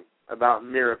healing, about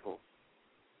miracles.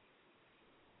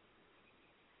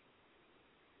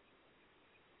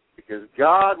 Because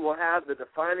God will have the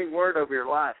defining word over your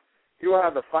life. He will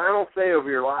have the final say over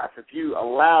your life if you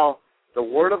allow the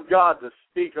Word of God to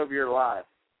speak over your life.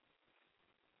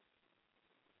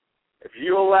 If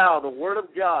you allow the Word of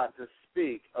God to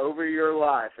speak over your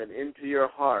life and into your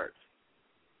heart,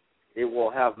 it will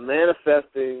have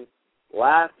manifesting,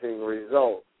 lasting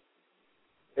results.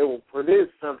 It will produce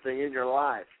something in your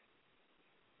life.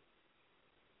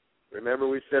 Remember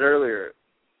we said earlier,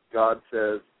 God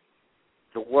says,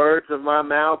 the words of my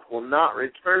mouth will not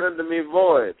return unto me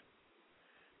void,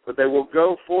 but they will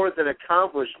go forth and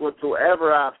accomplish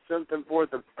whatsoever I have sent them forth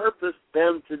and purposed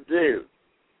them to do.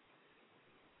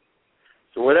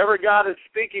 So whatever God is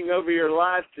speaking over your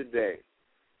life today,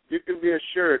 you can be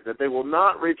assured that they will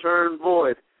not return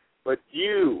void, but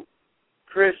you,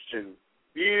 Christian,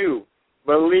 you,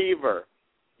 believer,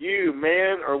 you,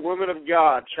 man or woman of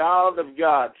God, child of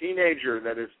God, teenager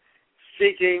that is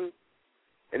seeking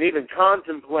and even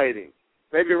contemplating.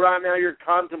 Maybe right now you're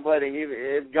contemplating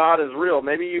if God is real.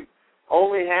 Maybe you've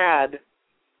only had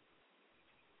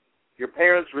your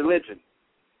parents' religion,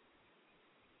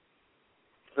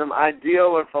 some ideal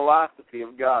or philosophy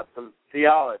of God, some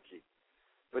theology,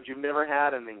 but you've never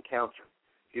had an encounter.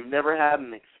 You've never had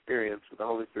an experience with the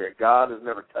Holy Spirit. God has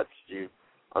never touched you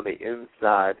on the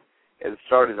inside and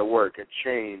started a work, a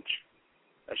change,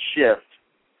 a shift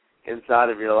inside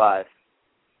of your life.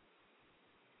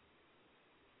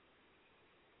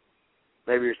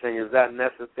 Maybe you're saying, is that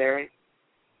necessary?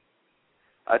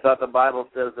 I thought the Bible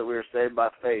says that we are saved by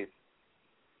faith.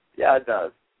 Yeah, it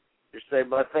does. You're saved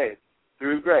by faith,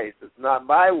 through grace. It's not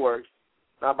by works,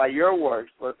 not by your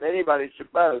works, lest anybody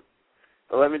should boast.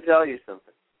 But let me tell you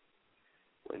something.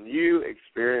 When you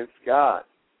experience God,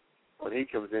 when He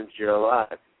comes into your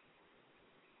life,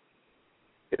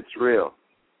 it's real.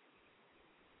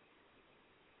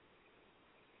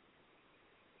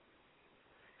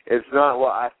 It's not, well,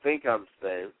 I think I'm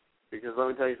saved. Because let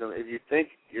me tell you something. If you think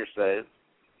you're saved,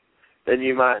 then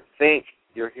you might think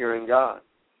you're hearing God.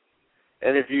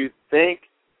 And if you think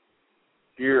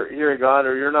you're hearing God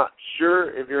or you're not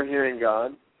sure if you're hearing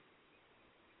God,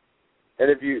 and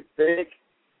if you think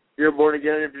you're born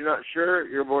again, if you're not sure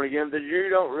you're born again, then you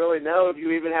don't really know if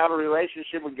you even have a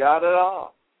relationship with God at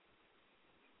all.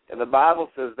 And the Bible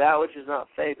says that which is not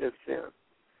faith is sin.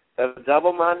 That a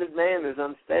double-minded man is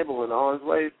unstable in all his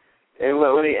ways. And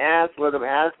when he asks, let him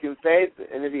ask in faith.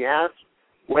 And if he asks,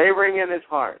 wavering in his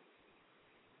heart,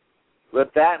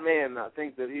 let that man not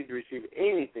think that he's received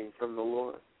anything from the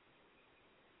Lord.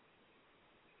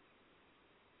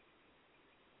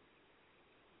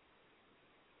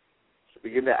 So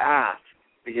begin to ask,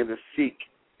 begin to seek,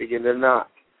 begin to knock.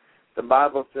 The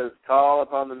Bible says, call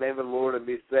upon the name of the Lord and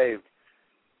be saved.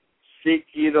 Seek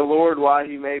ye the Lord while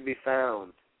he may be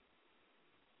found.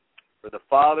 For the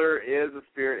Father is a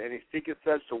spirit, and he seeketh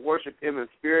such to worship him in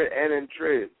spirit and in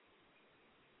truth.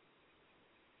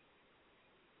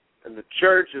 And the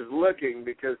church is looking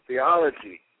because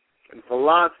theology and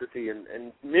philosophy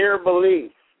and mere belief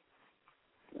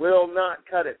will not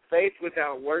cut it. Faith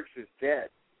without works is dead.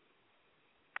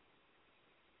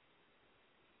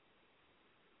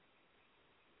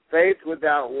 Faith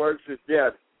without works is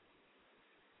dead.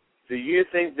 Do you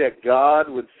think that God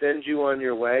would send you on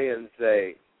your way and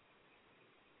say,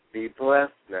 be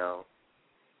blessed now.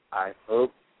 I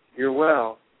hope you're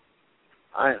well.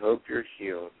 I hope you're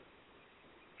healed.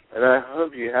 And I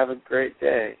hope you have a great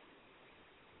day.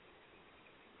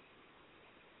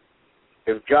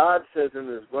 If God says in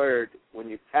His Word, when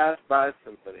you pass by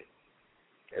somebody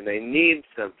and they need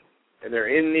something, and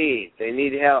they're in need, they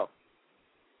need help,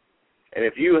 and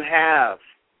if you have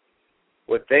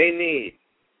what they need,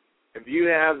 if you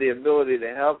have the ability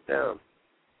to help them,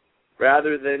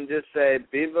 rather than just say,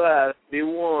 be blessed, be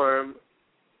warm,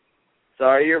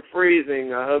 sorry you're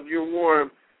freezing, I hope you're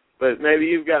warm, but maybe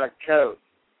you've got a coat,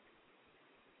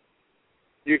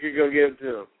 you could go give it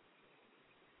to them.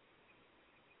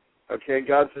 Okay,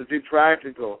 God says be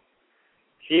practical.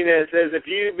 He says if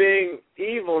you being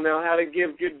evil know how to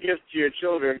give good gifts to your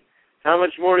children, how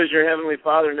much more does your Heavenly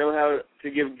Father know how to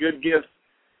give good gifts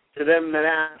to them that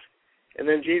ask? And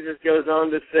then Jesus goes on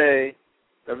to say,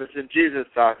 now this is Jesus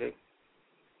talking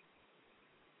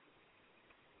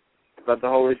about the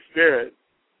Holy Spirit.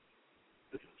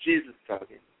 This is Jesus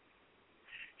talking.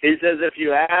 He says, if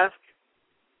you ask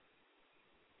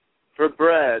for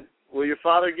bread, will your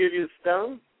Father give you a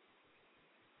stone?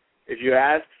 If you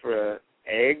ask for an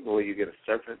egg, will you get a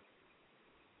serpent?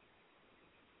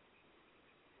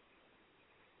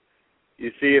 You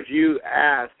see, if you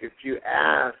ask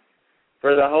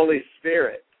for the Holy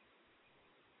Spirit,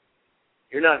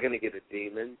 you're not going to get a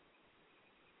demon.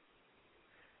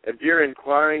 If you're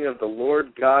inquiring of the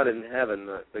Lord God in heaven,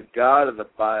 the God of the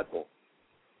Bible,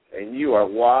 and you are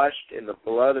washed in the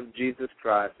blood of Jesus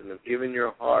Christ and have given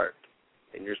your heart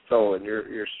and your soul and your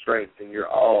strength and your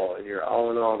all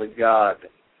in all to God,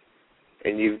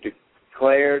 and you've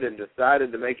declared and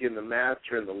decided to make Him the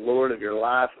master and the Lord of your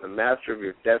life and the master of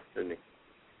your destiny,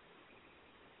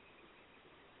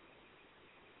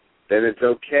 then it's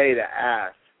okay to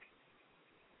ask.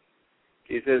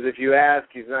 He says if you ask,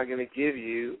 He's not going to give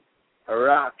you a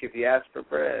rock if you ask for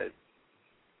bread.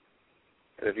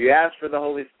 And if you ask for the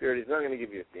Holy Spirit, He's not going to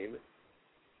give you a demon.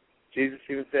 Jesus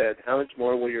even said, how much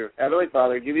more will your Heavenly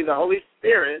Father give you the Holy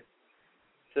Spirit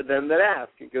to them that ask?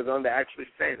 He goes on to actually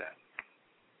say that.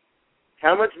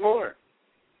 How much more?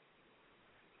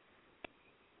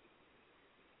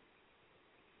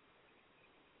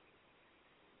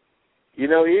 You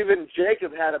know, even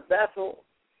Jacob had a Bethel.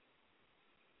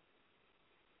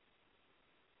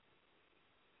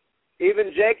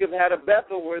 Even Jacob had a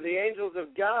Bethel where the angels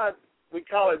of God, we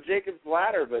call it Jacob's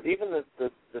ladder, but even the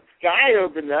sky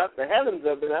opened up, the heavens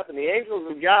opened up, and the angels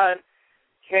of God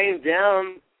came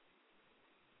down,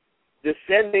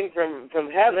 descending from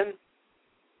heaven,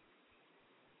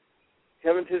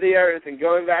 coming to the earth and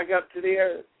going back up to the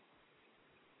earth.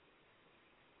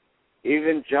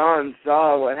 Even John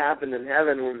saw what happened in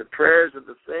heaven when the prayers of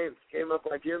the saints came up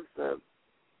like incense.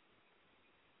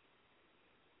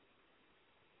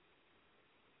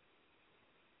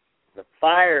 The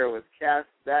fire was cast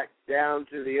back down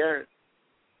to the earth.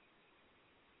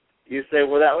 You say,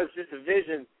 well, that was just a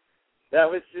vision. That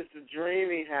was just a dream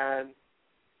he had.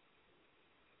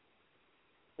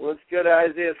 Let's go to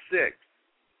Isaiah 6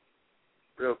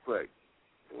 real quick.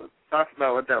 Let's talk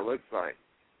about what that looks like.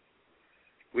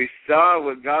 We saw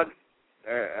what God's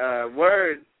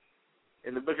word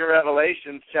in the book of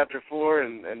Revelation, chapter 4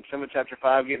 and some of chapter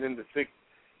 5, getting into 6,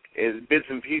 is bits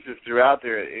and pieces throughout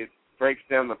there. It breaks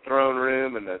down the throne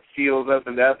room and the seals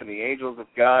opened up and the angels of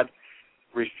God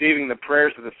receiving the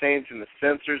prayers of the saints and the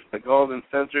censers, the golden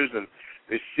censers, and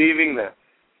receiving the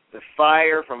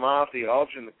fire from off the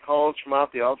altar and the coals from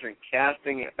off the altar and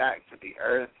casting it back to the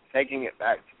earth, taking it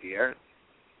back to the earth.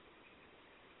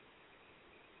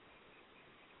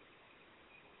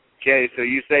 Okay, so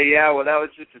you say, yeah, well, that was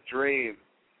just a dream.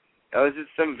 That was just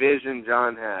some vision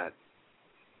John had.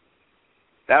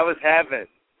 That was heaven.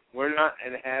 We're not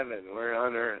in heaven. We're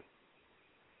on earth.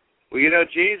 Well, you know,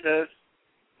 Jesus,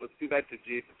 let's go back to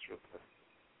Jesus real quick.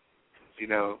 You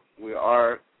know, we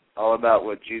are all about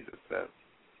what Jesus says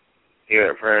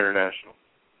here at Prayer International.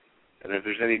 And if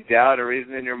there's any doubt or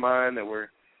reason in your mind that we're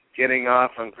getting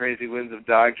off on crazy winds of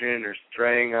doctrine or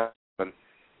straying on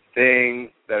things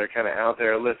that are kind of out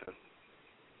there, listen.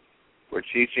 We're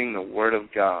teaching the Word of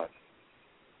God.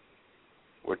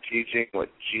 We're teaching what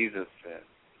Jesus said.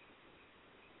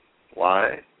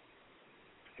 Why?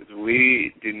 Because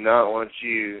we do not want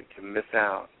you to miss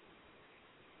out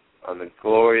on the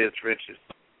glorious riches.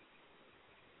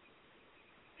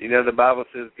 You know, the Bible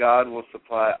says God will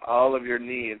supply all of your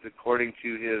needs according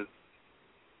to His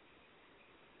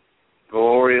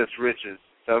glorious riches.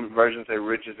 Some versions say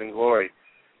riches and glory.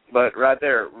 But right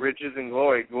there, riches and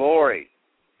glory. Glory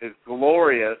is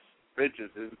glorious. Riches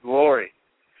is glory.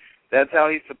 That's how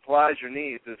He supplies your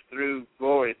needs, is through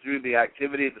glory, through the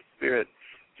activity of the Spirit,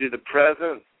 through the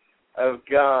presence of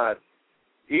God.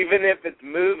 Even if it's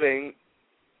moving,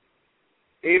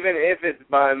 even if it's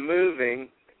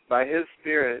by His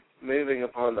Spirit, moving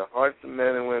upon the hearts of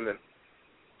men and women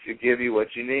to give you what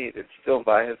you need, it's still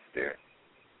by His Spirit.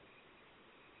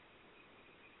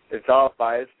 It's all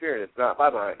by His Spirit. It's not by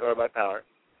might or by power,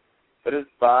 but it's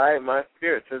by my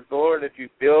Spirit. It says, Lord, if you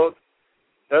build,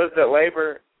 those that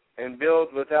labor and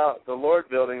build without the Lord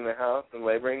building the house and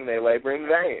laboring, they labor in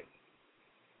vain.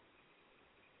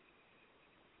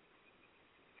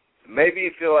 Maybe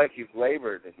you feel like you've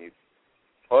labored and you've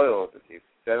toiled and you've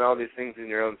done all these things in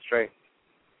your own strength.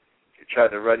 You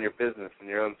tried to run your business in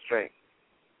your own strength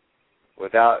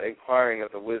without inquiring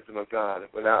of the wisdom of God,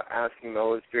 without asking the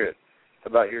Holy Spirit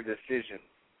about your decision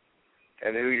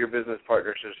and who your business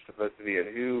partners are supposed to be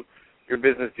and who your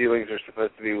business dealings are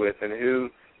supposed to be with and who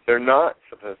they're not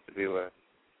supposed to be with.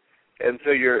 And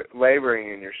so you're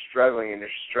laboring and you're struggling and you're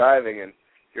striving and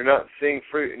you're not seeing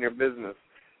fruit in your business.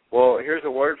 Well, here's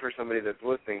a word for somebody that's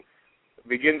listening.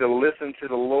 Begin to listen to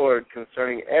the Lord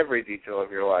concerning every detail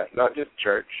of your life, not just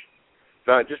church,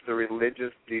 not just the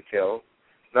religious details,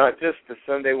 not just the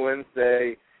Sunday,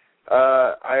 Wednesday,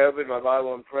 I opened my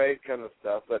Bible and prayed kind of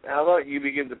stuff, but how about you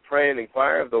begin to pray and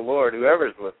inquire of the Lord,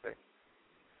 whoever's listening,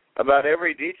 about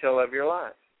every detail of your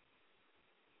life.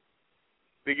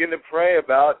 Begin to pray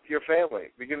about your family.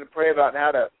 Begin to pray about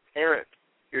how to parent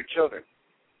your children.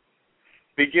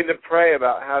 Begin to pray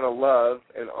about how to love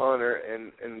and honor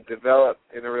and develop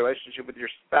in a relationship with your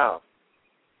spouse.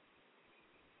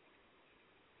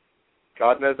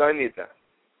 God knows I need that.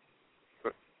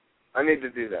 I need to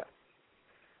do that.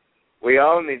 We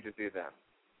all need to do that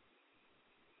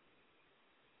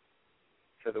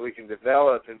so that we can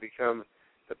develop and become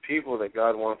the people that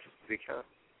God wants us to become.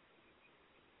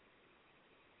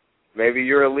 Maybe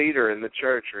you're a leader in the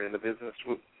church or in the business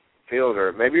field,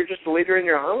 or maybe you're just a leader in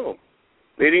your home,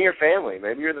 leading your family.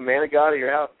 Maybe you're the man of God of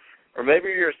your house, or maybe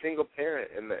you're a single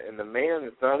parent and the man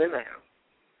is not in the house,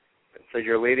 and so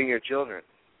you're leading your children.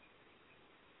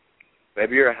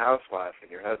 Maybe you're a housewife and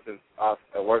your husband's off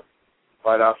at work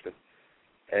quite often,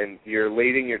 and you're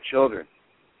leading your children.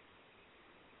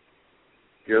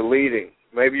 You're leading.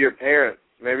 Maybe you're parents.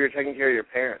 Maybe you're taking care of your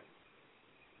parents.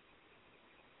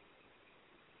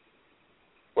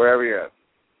 Wherever you're at.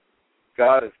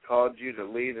 God has called you to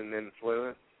lead and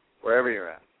influence wherever you're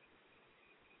at.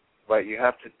 But you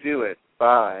have to do it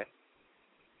by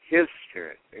His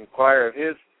Spirit. Inquire of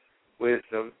His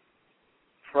wisdom.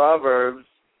 Proverbs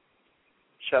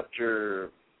chapter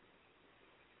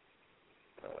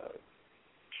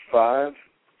 5,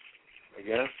 I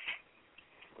guess.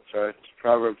 Sorry, it's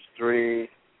Proverbs 3,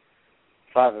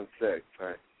 5 and 6.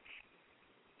 Right. It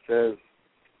says,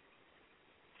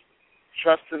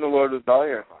 trust in the Lord with all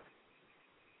your heart.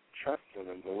 Trust in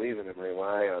Him, believe in Him,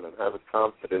 rely on Him, have a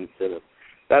confidence in Him.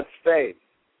 That's faith.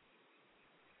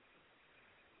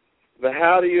 But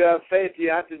how do you have faith? You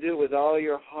have to do it with all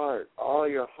your heart, all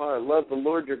your heart. Love the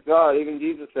Lord your God. Even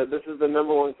Jesus said this is the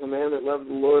number one commandment. Love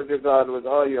the Lord your God with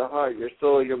all your heart, your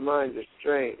soul, your mind, your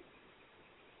strength.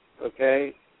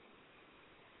 Okay?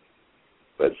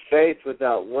 But faith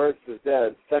without works is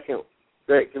dead. Second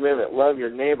great commandment, love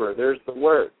your neighbor. There's the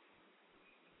work.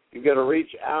 You've got to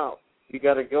reach out. You've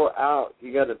got to go out.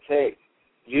 You've got to take.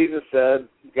 Jesus said,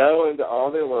 go into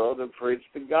all the world and preach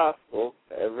the gospel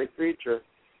to every creature.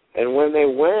 And when they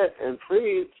went and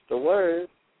preached the word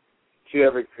to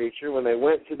every creature, when they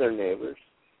went to their neighbors,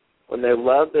 when they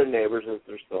loved their neighbors as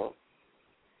their soul,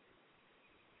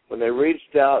 when they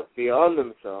reached out beyond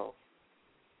themselves,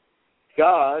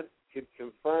 God could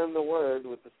confirm the word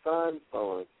with the signs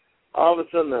following. All of a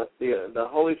sudden, the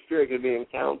Holy Spirit could be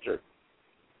encountered.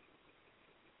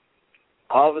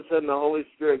 All of a sudden, the Holy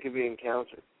Spirit could be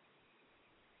encountered.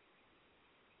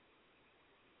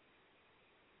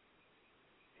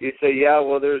 You say, yeah,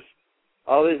 well, there's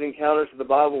all these encounters in the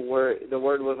Bible where the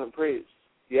word wasn't preached.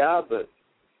 Yeah, but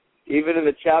even in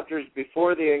the chapters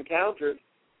before the encounters,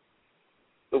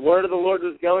 the word of the Lord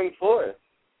was going forth.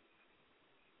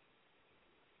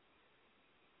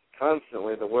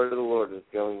 Constantly, the word of the Lord was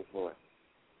going forth.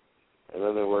 And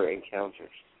then there were encounters.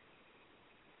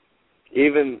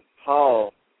 Even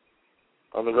Paul,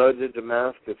 on the road to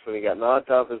Damascus, when he got knocked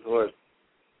off his horse,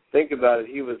 think about it,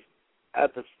 he was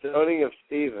at the stoning of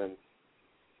Stephen,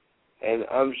 and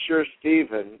I'm sure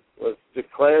Stephen was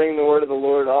declaring the word of the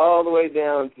Lord all the way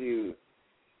down to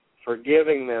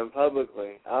forgiving them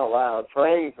publicly, out loud,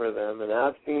 praying for them and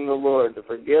asking the Lord to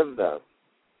forgive them.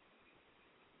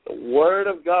 The word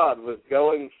of God was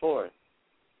going forth.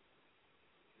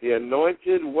 The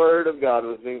anointed word of God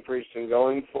was being preached and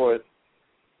going forth,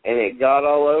 and it got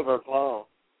all over Paul.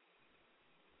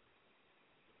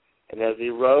 And as he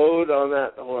rode on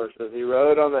that horse, as he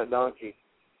rode on that donkey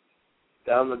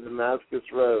down the Damascus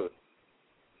road,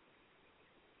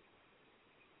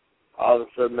 all of a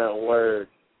sudden that word,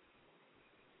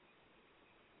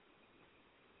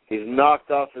 he's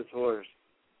knocked off his horse,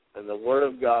 and the word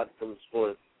of God comes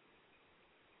forth.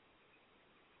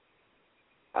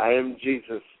 I am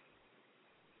Jesus.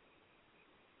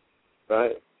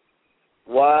 Right?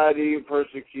 Why do you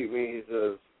persecute me, he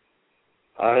says.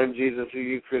 I am Jesus who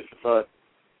you crucified,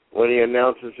 when he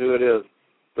announces who it is.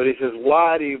 But he says,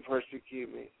 why do you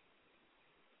persecute me?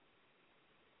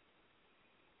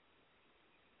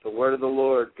 The word of the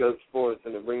Lord goes forth,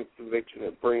 and it brings conviction.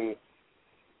 It brings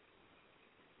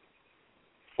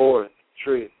forth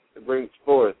truth. It brings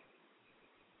forth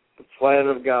the plan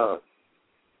of God.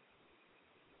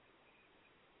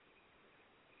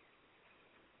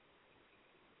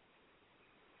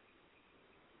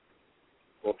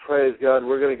 Well, praise God.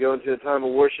 We're going to go into a time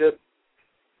of worship.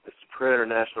 This is Prayer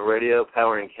International Radio,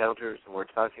 Power Encounters, and we're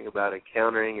talking about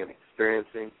encountering and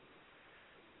experiencing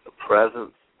the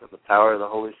presence and the power of the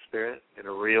Holy Spirit in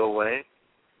a real way.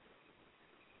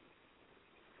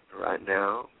 Right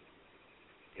now,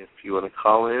 if you want to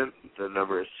call in, the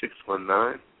number is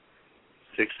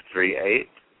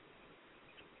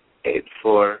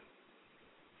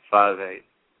 619-638-8458.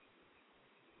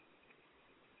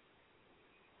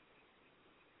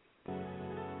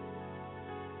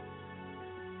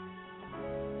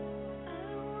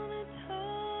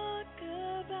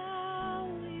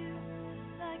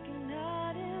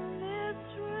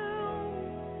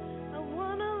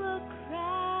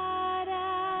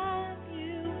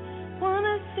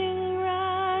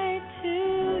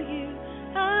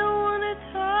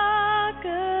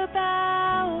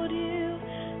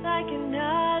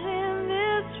 Not in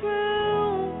this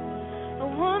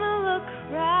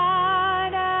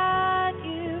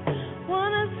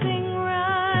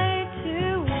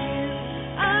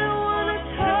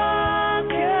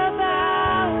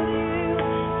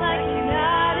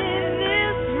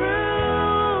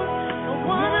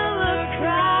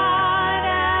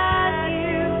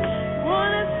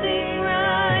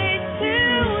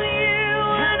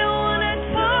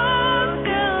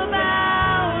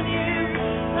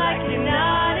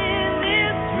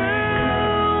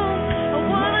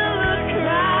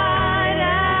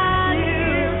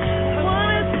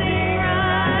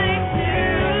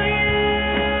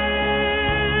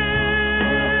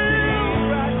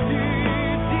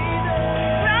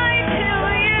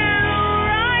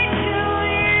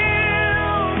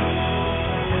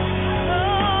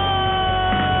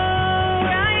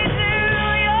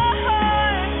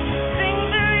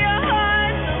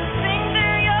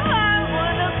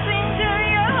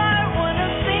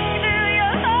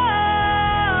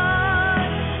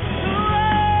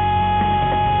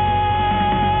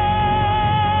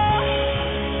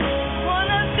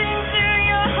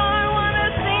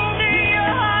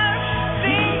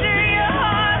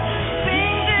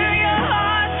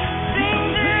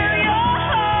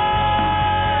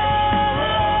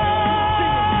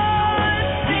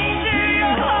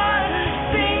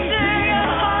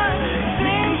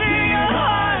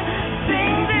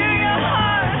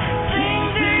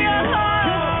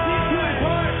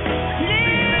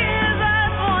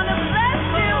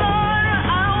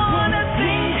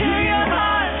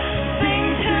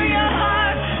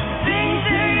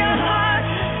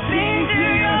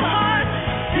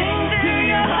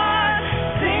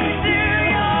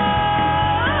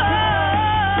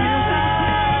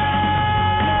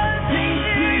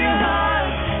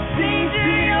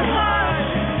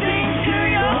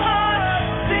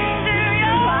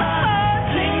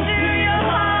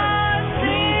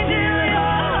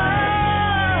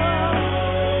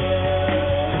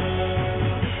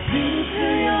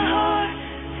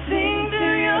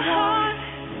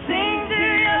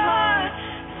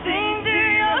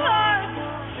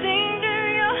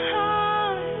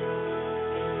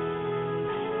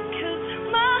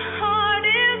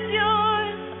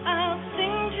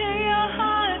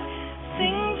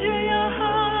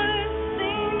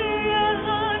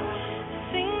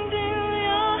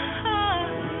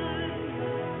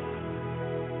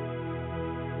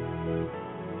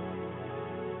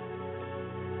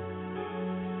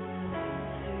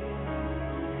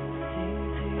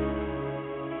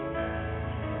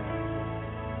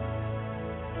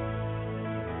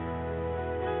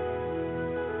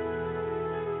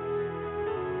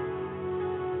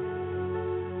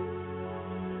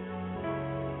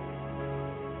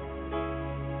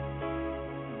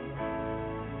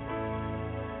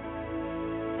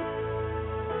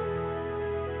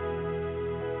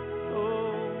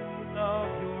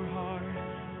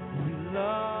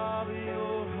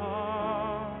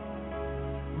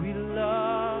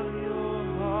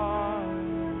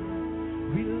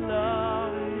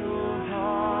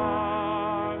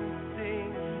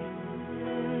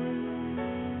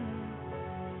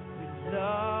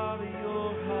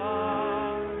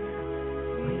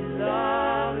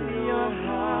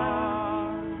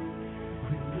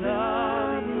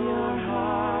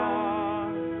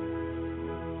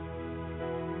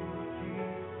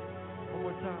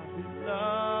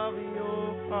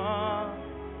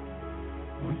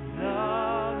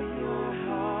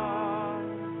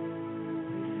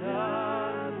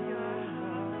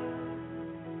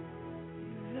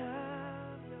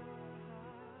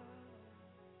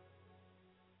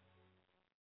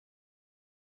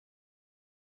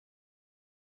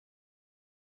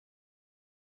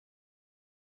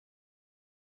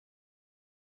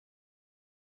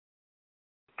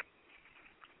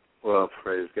Well,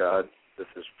 praise God. This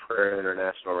is Prayer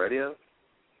International Radio,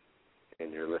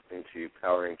 and you're listening to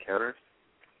Power Encounters.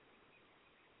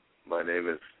 My name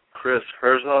is Chris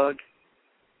Herzog.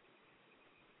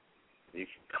 You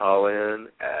can call in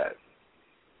at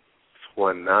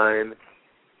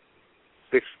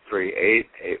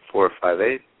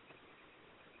 1-638-8458.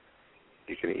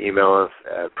 You can email us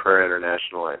at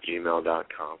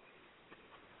prayerinternational@gmail.com.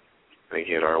 And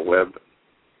again, our website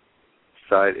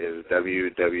is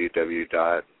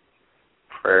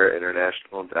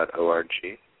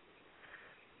www.prayerinternational.org.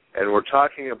 And we're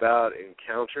talking about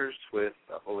encounters with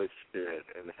the Holy Spirit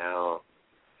and how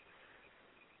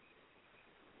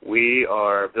we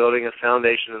are building a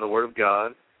foundation in the Word of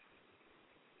God.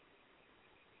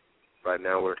 Right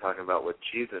now we're talking about what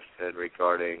Jesus said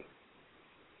regarding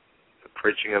the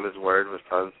preaching of His Word with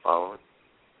signs following,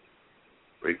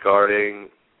 regarding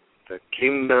the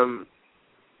kingdom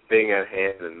being at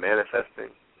hand and manifesting.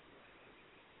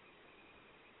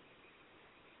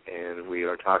 And we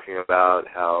are talking about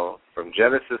how from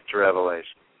Genesis to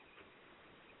Revelation,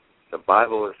 the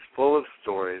Bible is full of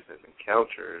stories and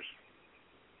encounters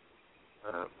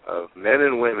of men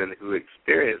and women who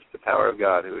experienced the power of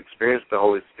God, who experienced the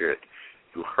Holy Spirit,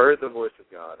 who heard the voice of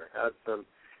God or had some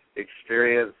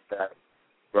experience that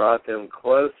brought them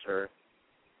closer.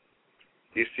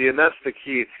 You see, and that's the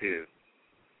key too.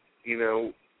 You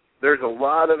know, there's a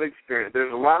lot of experience.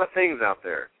 There's a lot of things out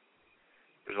there.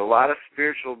 There's a lot of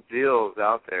spiritual deals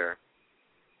out there.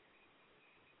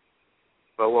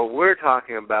 But what we're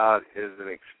talking about is an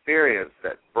experience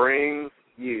that brings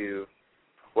you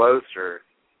closer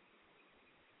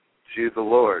to the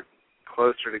Lord,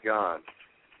 closer to God.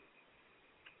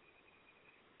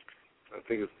 I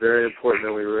think it's very important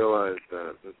that we realize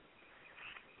that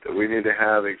we need to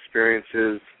have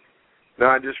experiences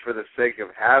not just for the sake of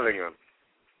having them.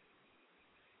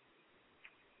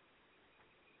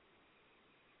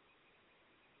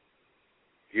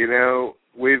 You know,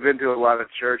 we've been to a lot of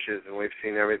churches and we've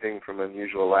seen everything from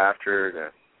unusual laughter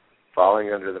to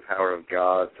falling under the power of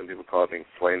God. Some people call it being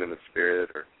slain in the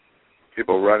Spirit, or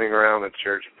people running around the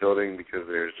church building because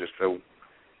they're just so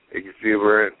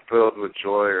exuberant, filled with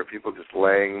joy, or people just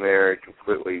laying there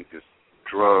completely just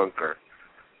drunk or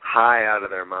high out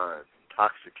of their minds,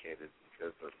 intoxicated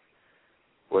because of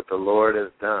what the Lord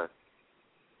has done.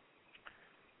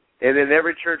 And in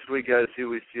every church we go to,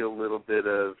 we see a little bit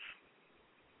of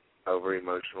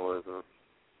over-emotionalism,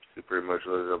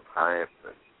 super-emotionalism, hype,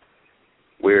 and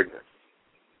weirdness.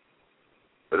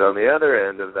 But on the other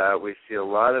end of that, we see a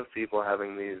lot of people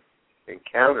having these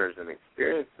encounters and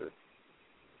experiences.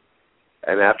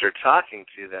 And after talking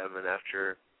to them and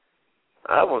after,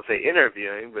 I won't say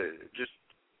interviewing, but just,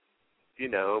 you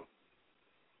know,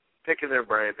 picking their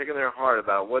brain, picking their heart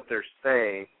about what they're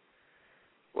saying,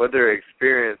 what they're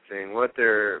experiencing, what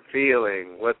they're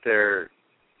feeling, what they're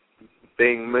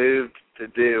being moved to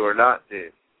do or not do.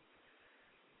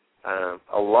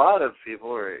 A lot of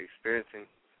people are experiencing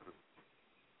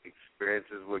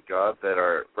experiences with God that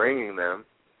are bringing them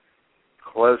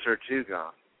closer to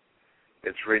God.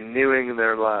 It's renewing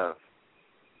their love.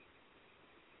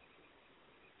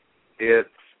 It's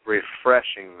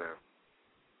refreshing them.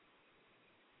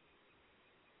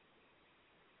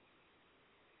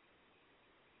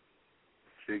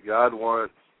 See, God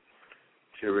wants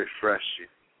to refresh you.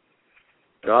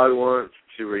 God wants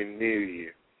to renew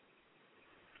you.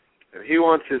 And He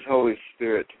wants His Holy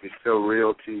Spirit to be so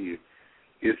real to you.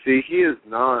 You see, He is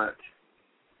not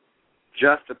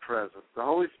just a presence. The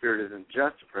Holy Spirit isn't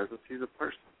just a presence. He's a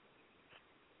person.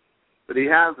 But He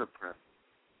has a presence.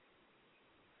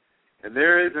 And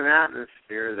there is an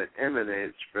atmosphere that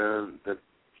emanates from the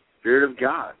Spirit of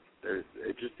God.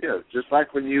 It just is. Just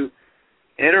like when you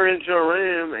enter into a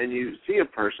room and you see a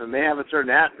person, they have a certain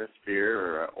atmosphere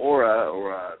or an aura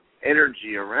or an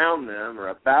energy around them or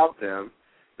about them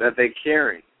that they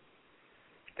carry.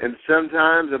 And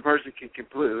sometimes a person can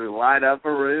completely light up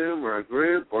a room or a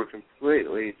group or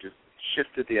completely just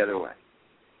shift it the other way.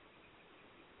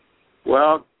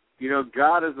 Well, you know,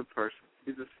 God is a person.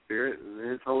 He's a spirit,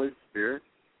 and His Holy Spirit.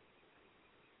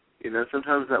 You know,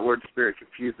 sometimes that word spirit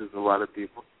confuses a lot of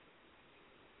people.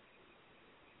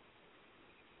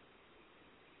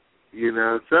 You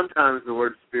know, sometimes the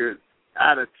word spirit is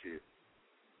attitude.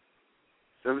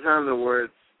 Sometimes the word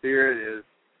spirit is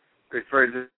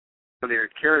referring to the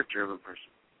character of a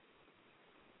person.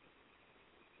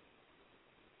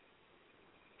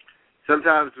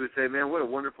 Sometimes we say, man, what a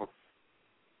wonderful...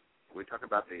 We talk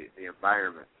about the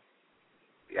environment,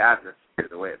 the atmosphere,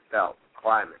 the way it felt, the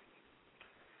climate.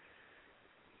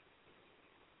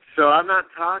 So I'm not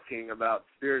talking about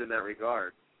spirit in that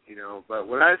regard, you know, but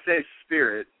when I say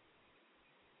spirit,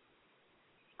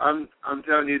 I'm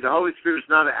telling you, the Holy Spirit is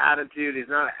not an attitude. He's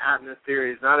not an atmosphere.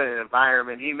 He's not an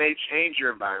environment. He may change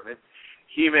your environment.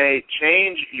 He may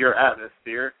change your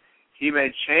atmosphere. He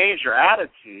may change your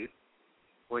attitude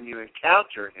when you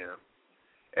encounter him.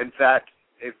 In fact,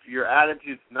 if your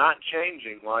attitude's not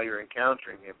changing while you're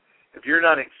encountering him, if you're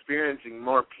not experiencing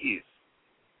more peace,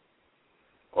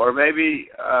 or maybe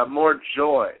more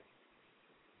joy,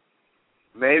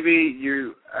 maybe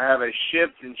you have a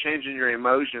shift and change in your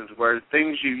emotions where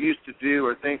things you used to do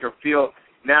or think or feel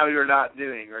now you're not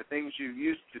doing, or things you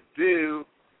used to do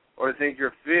or think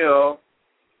or feel,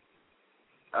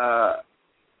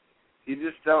 you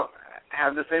just don't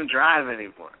have the same drive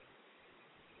anymore.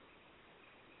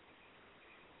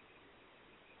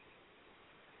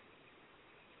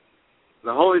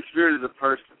 The Holy Spirit is a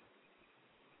person.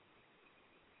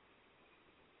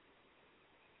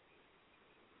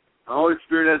 The Holy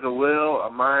Spirit has a will, a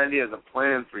mind. He has a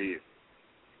plan for you.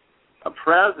 A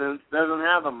presence doesn't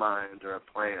have a mind or a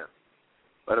plan,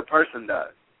 but a person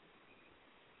does.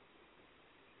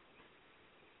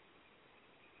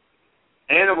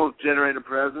 Animals generate a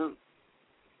presence.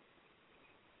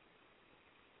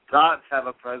 Thoughts have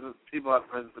a presence. People have a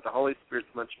presence, but the Holy Spirit's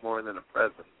much more than a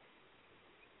presence.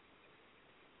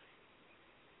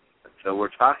 And so we're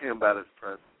talking about his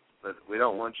presence, but we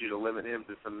don't want you to limit him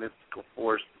to some mystical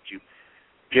force that you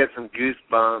get some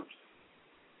goosebumps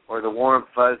or the warm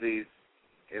fuzzies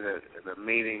in a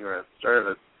meeting or a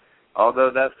service.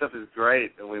 Although that stuff is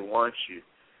great, and we want you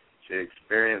to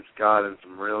experience God in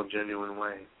some real, genuine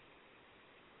ways.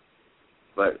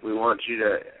 But we want you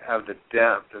to have the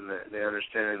depth and the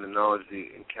understanding, the knowledge, the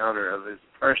encounter of his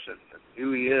person, and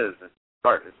who he is, his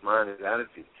heart, his mind, his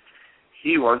attitude.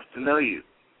 He wants to know you.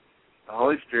 The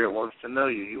Holy Spirit wants to know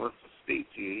you. He wants to speak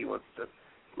to you. He wants to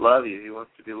love you. He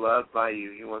wants to be loved by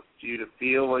you. He wants you to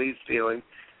feel what he's feeling.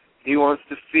 He wants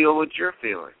to feel what you're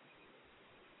feeling.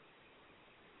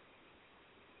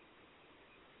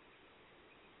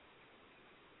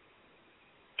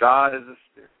 God is a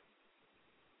spirit.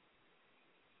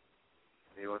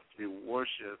 He wants to be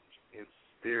worshipped in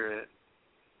spirit,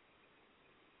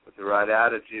 with the right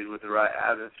attitude, with the right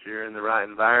atmosphere, in the right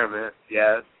environment,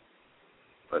 yes,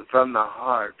 but from the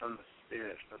heart, from the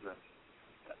spirit, from that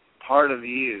part of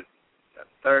you, that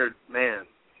third man,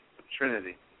 the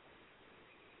Trinity.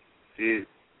 See,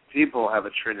 people have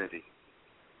a Trinity.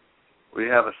 We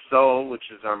have a soul, which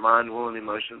is our mind, will, and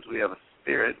emotions. We have a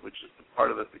spirit, which is the part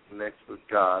of us that connects with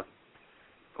God.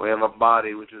 We have a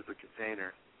body, which is the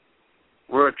container.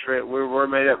 We're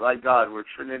made up like God. We're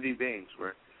Trinity beings.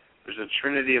 There's a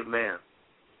Trinity of man.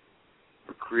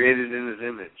 We're created in his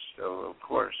image. So, of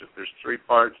course, if there's three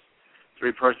parts,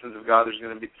 three persons of God, there's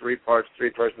going to be three parts, three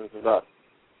persons of God.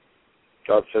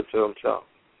 God said so himself.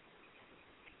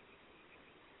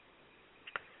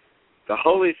 The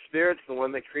Holy Spirit's the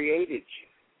one that created you.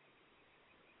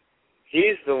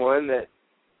 He's the one that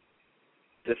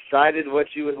decided what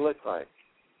you would look like.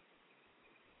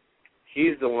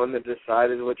 He's the one that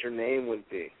decided what your name would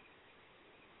be.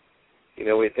 You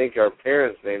know, we think our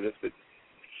parents named us, but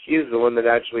he's the one that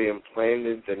actually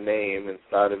implanted the name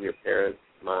inside of your parents'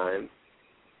 minds,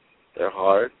 their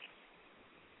hearts.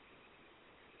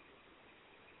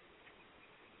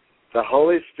 The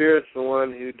Holy Spirit's the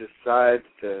one who decides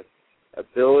the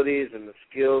abilities and the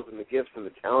skills and the gifts and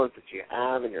the talents that you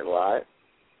have in your life.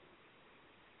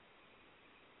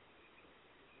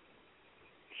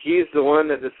 He's the one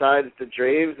that decides the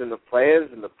dreams and the plans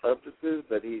and the purposes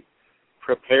that he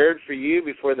prepared for you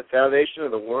before the foundation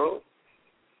of the world.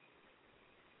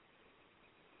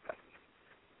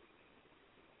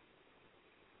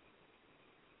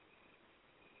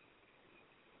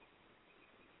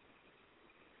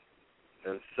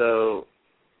 And so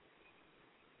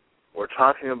we're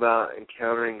talking about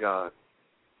encountering God.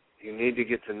 You need to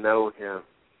get to know him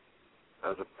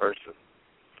as a person.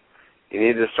 You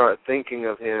need to start thinking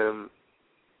of him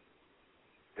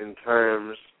in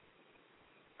terms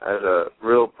as a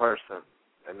real person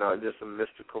and not just a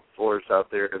mystical force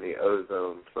out there in the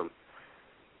ozone, some,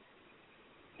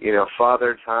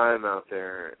 Father Time out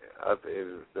there up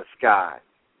in the sky.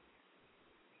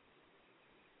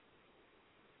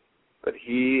 But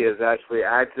he is actually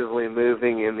actively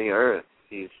moving in the earth.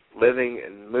 He's living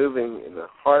and moving in the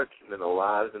hearts and in the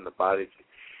lives and the bodies.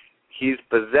 He's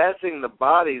possessing the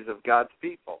bodies of God's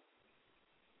people.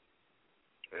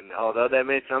 And although that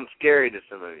may sound scary to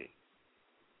some of you,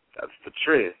 that's the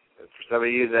truth. And for some of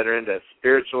you that are into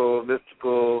spiritual,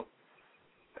 mystical,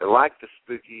 and like the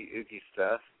spooky, ooky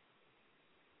stuff,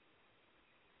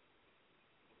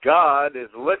 God is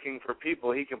looking for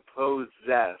people he can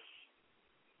possess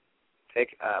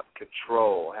take up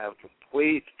control, have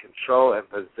complete control and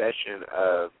possession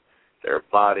of their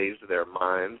bodies, their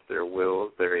minds, their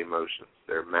wills, their emotions,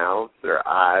 their mouths, their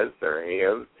eyes, their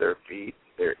hands, their feet,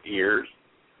 their ears,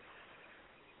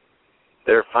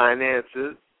 their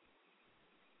finances,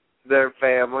 their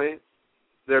families,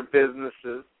 their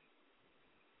businesses,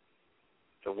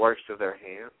 the works of their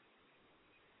hands,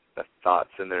 the thoughts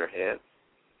in their heads,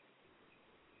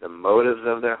 the motives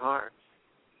of their hearts.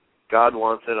 God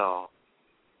wants it all.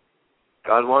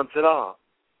 God wants it all.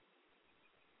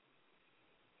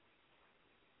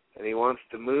 And He wants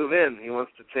to move in. He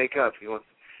wants to take up.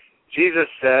 Jesus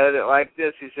said it like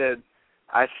this. He said,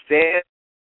 I stand at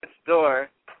this door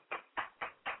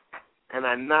and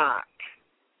I knock.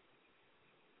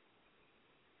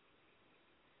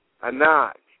 I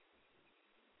knock.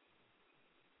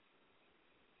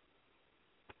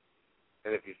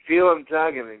 And if you feel Him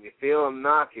tugging and you feel Him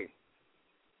knocking,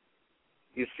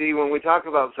 you see, when we talk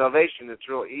about salvation, it's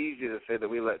real easy to say that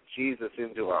we let Jesus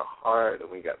into our heart and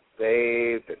we got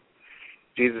saved and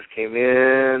Jesus came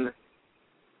in.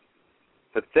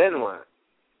 But then what?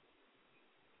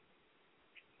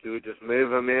 Do we just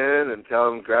move Him in and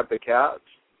tell Him grab the couch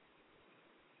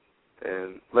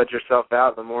and let yourself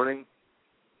out in the morning?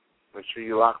 Make sure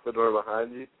you lock the door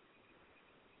behind you.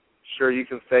 Sure, you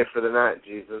can stay for the night,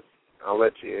 Jesus. I'll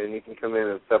let you in. You can come in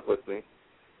and sup with me.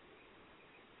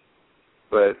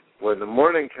 But when the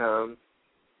morning comes,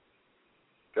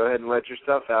 go ahead and let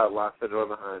yourself out, lock the door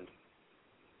behind you.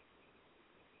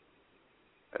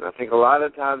 And I think a lot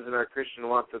of times in our Christian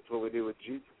walk, that's what we do with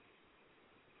Jesus.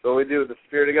 That's what we do with the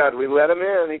Spirit of God. We let Him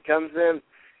in. He comes in.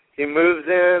 He moves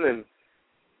in, and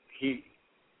He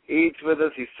eats with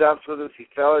us. He sups with us. He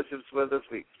fellowships with us.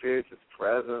 We experience His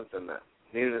presence and that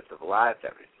newness of life,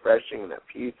 that refreshing and that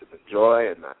peace and the joy.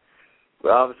 And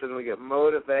all of a sudden we get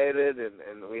motivated,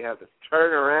 and we have this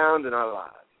turnaround in our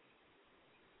lives.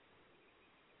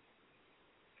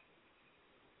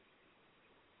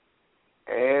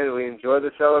 And we enjoy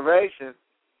the celebration.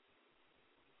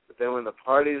 But then when the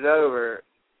party's over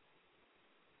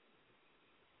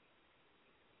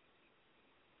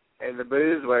and the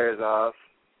booze wears off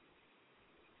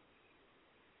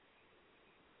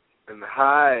and the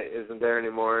high isn't there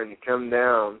anymore and you come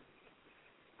down,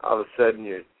 all of a sudden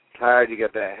you're tired, you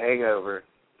get that hangover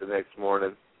the next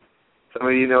morning. Some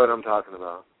of you know what I'm talking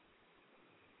about.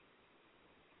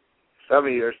 Some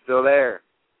of you are still there.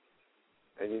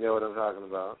 And you know what I'm talking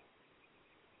about.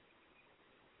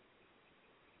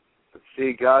 But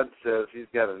see, God says He's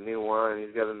got a new wine.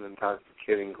 He's got an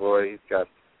intoxicating glory.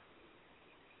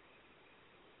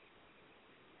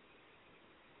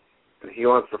 And He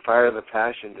wants the fire of the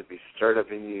passion to be stirred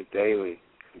up in you daily,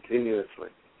 continuously.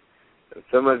 And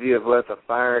some of you have let the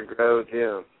fire grow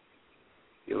dim.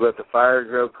 You've let the fire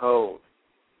grow cold.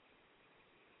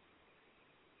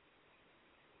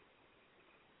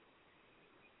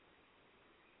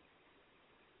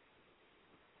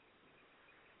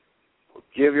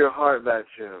 Give your heart back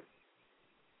to Him.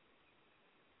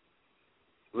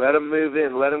 Let Him move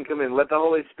in. Let Him come in. Let the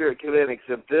Holy Spirit come in,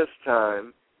 except this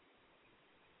time,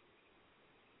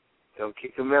 don't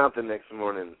kick Him out the next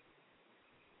morning.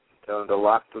 Tell Him to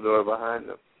lock the door behind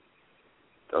Him.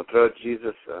 Don't throw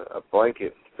Jesus a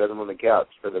blanket, set Him on the couch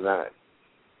for the night.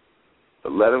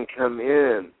 But let Him come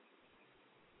in.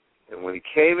 And when He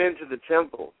came into the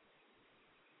temple,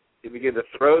 He began to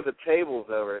throw the tables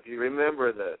over. If you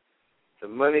remember the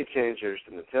money changers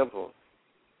in the temple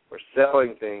were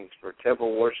selling things for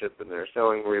temple worship, and they're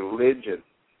selling religion.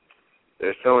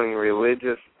 They're selling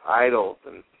religious idols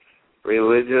and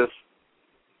religious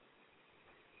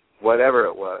whatever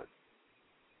it was.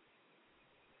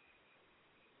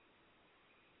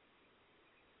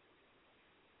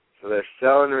 So they're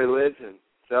selling religion,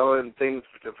 selling things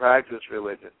to practice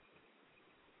religion,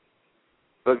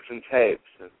 books and tapes,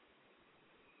 and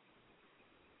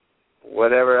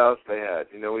whatever else they had.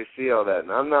 You know, we see all that.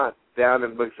 And I'm not down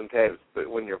in books and tapes, but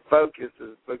when your focus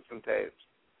is books and tapes,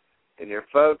 and your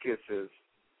focus is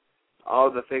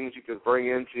all the things you could bring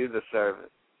into the service,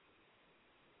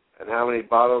 and how many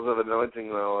bottles of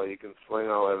anointing oil you can sling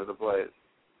all over the place.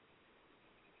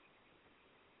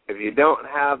 If you don't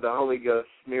have the Holy Ghost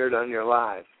smeared on your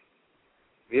life,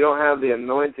 if you don't have the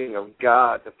anointing of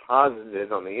God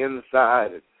deposited on the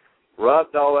inside and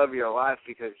rubbed all over your life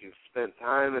because you've spent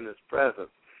time in His presence,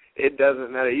 it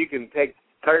doesn't matter. You can take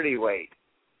 30 weight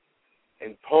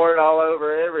and pour it all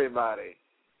over everybody,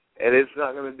 and it's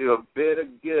not going to do a bit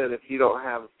of good if you don't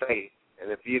have faith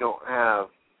and if you don't have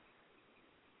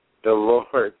the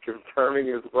Lord confirming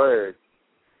His word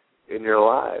in your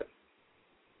life.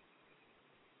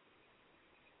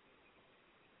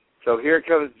 So here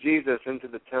comes Jesus into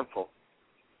the temple.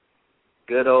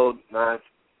 Good old, nice,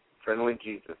 friendly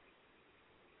Jesus.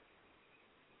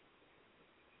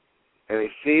 And he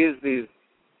sees these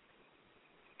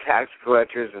tax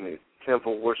collectors and these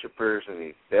temple worshipers and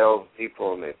these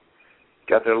salespeople, and they've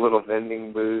got their little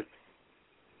vending booth,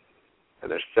 and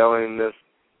they're selling this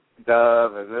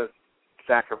dove and this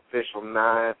sacrificial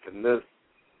knife and this,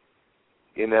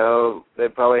 you know, they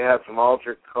probably had some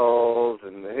altar coals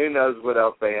and who knows what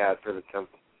else they had for the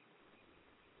temple.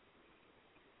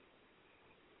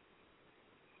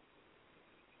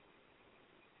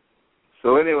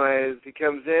 So anyways, he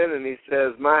comes in and he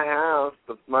says, my house,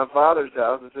 my Father's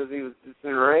house, it says he was just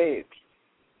enraged.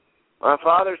 My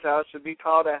Father's house should be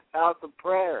called a house of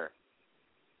prayer.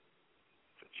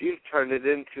 But you've turned it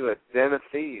into a den of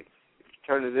thieves. You've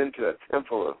turned it into a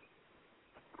temple of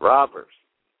robbers.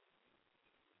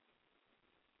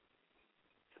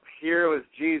 Here was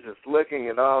Jesus looking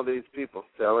at all these people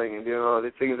selling and doing all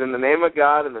these things in the name of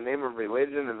God, in the name of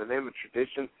religion, in the name of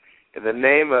tradition, in the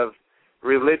name of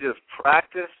religious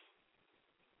practice.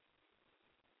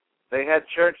 They had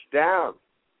church down.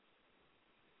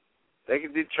 They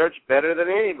could do church better than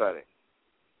anybody.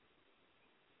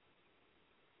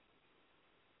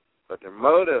 But their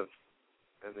motives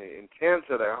and the intents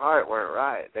of their heart weren't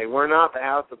right. They were not the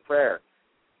house of prayer.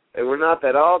 They were not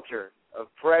that altar of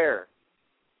prayer.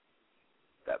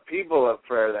 That people of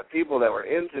prayer, that people that were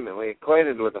intimately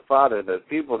acquainted with the Father, those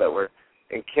people that were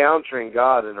encountering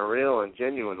God in a real and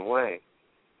genuine way.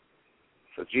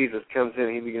 So Jesus comes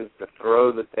in, he begins to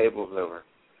throw the tables over.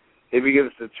 He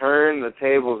begins to turn the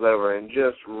tables over and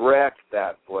just wreck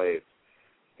that place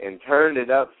and turned it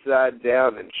upside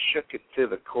down and shook it to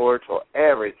the core till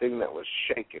everything that was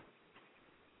shaken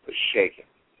was shaken.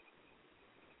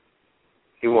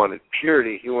 He wanted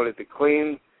purity. He wanted to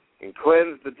clean and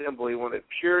cleanse the temple. He wanted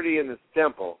purity in his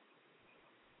temple.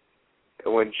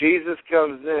 And when Jesus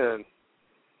comes in,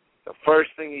 the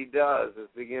first thing he does is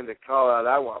begin to call out,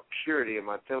 I want purity in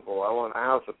my temple. I want a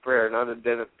house of prayer, not a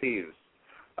den of thieves.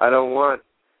 I don't want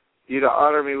you to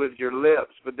honor me with your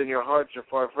lips, but then your hearts are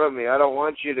far from me. I don't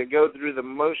want you to go through the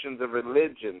motions of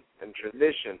religion and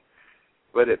tradition,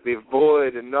 but it be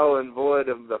void and null and void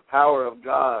of the power of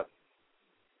God.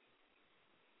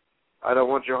 I don't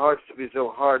want your hearts to be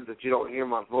so hard that you don't hear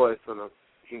my voice when I'm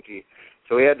speaking to you.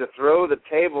 So he had to throw the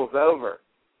tables over.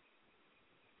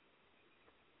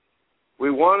 We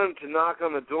want him to knock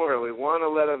on the door. We want to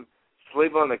let him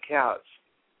sleep on the couch.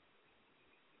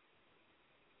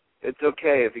 It's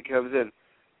okay if he comes in,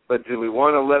 but do we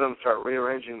want to let him start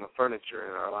rearranging the furniture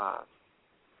in our lives?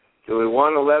 Do we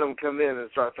want to let him come in and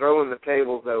start throwing the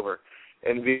tables over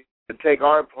and to take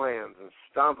our plans and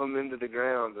stomp them into the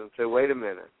ground and say, wait a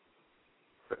minute.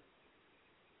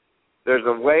 There's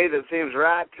a way that seems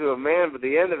right to a man, but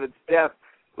the end of it's death.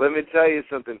 Let me tell you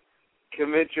something.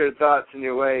 Commit your thoughts and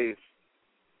your ways.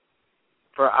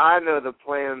 For I know the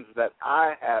plans that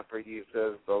I have for you,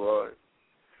 says the Lord.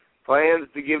 Plans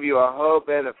to give you a hope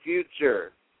and a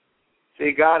future.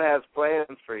 See, God has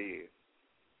plans for you.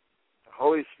 The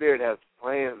Holy Spirit has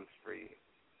plans for you.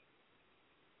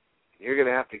 You're going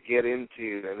to have to get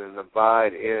into and then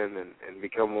abide in and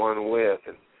become one with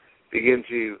and begin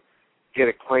to get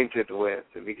acquainted with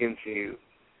and begin to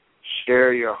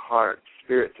share your heart,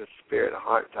 spirit to spirit,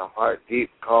 heart to heart, deep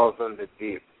calls unto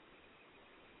deep.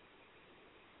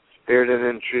 Spirit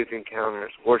and in truth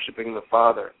encounters, worshiping the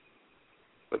Father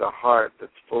with a heart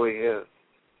that's fully His.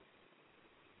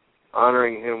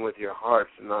 Honoring Him with your hearts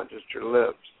and not just your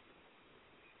lips.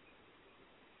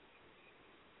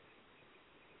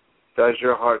 Does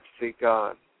your heart seek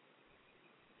God?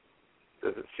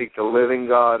 Does it seek the living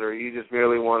God, or are you just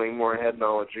merely wanting more head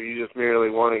knowledge? Or are you just merely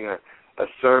wanting a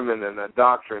sermon and a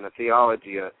doctrine, a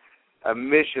theology, a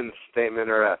mission statement,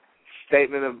 or a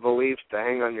statement of beliefs to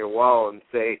hang on your wall and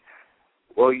say,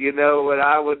 well, you know what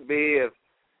I would be if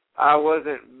I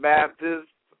wasn't Baptist?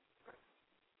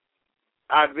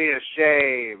 I'd be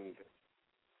ashamed.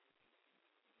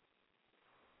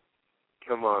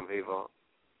 Come on, people.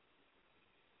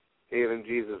 Even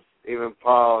Jesus, even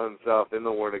Paul himself in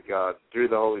the Word of God, through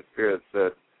the Holy Spirit,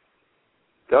 said,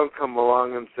 don't come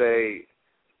along and say,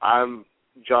 I'm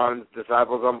John's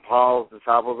disciples, I'm Paul's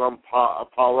disciples, I'm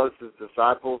Apollos'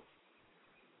 disciples.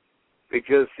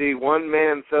 Because, see, one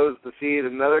man sows the seed,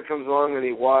 another comes along and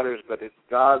he waters, but it's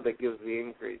God that gives the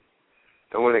increase.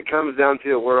 And when it comes down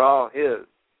to it, we're all His.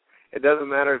 It doesn't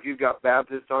matter if you've got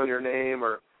Baptist on your name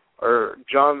or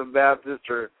John the Baptist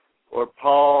or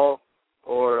Paul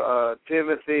or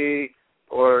Timothy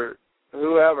or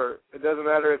whoever. It doesn't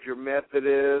matter if you're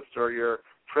Methodist or you're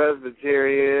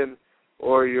Presbyterian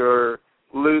or you're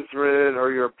Lutheran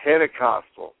or you're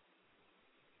Pentecostal.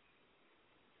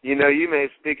 You know, you may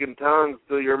speak in tongues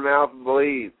till your mouth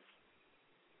bleeds.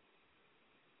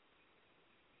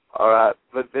 All right,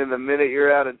 but then the minute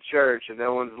you're out of church and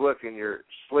no one's looking, you're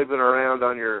sleeping around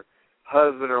on your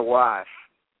husband or wife.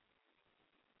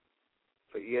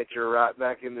 But yet you're right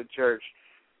back in the church,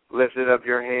 lifting up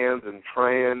your hands and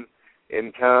praying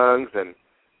in tongues and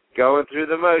going through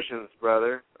the motions,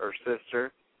 brother or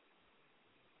sister.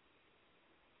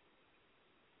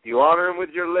 You honor him with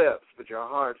your lips, but your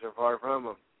hearts are far from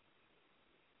him.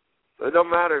 So it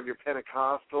don't matter if you're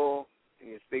Pentecostal and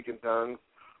you speak in tongues,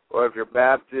 or if you're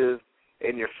Baptist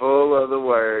and you're full of the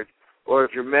Word, or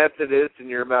if you're Methodist and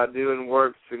you're about doing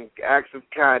works and acts of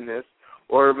kindness,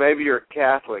 or maybe you're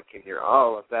Catholic and you're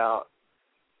all about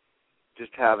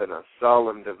just having a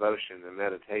solemn devotion and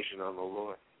meditation on the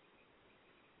Lord.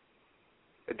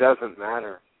 It doesn't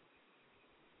matter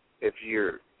if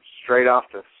you're straight off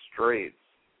the streets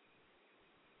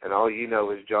and all you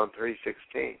know is John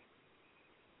 3:16.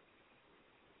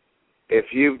 If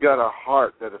you've got a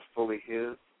heart that is fully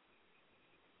His,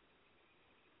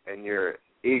 and you're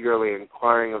eagerly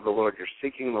inquiring of the Lord, you're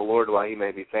seeking the Lord while He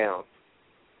may be found,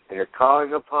 and you're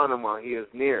calling upon Him while He is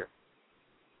near,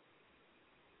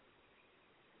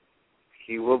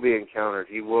 He will be encountered.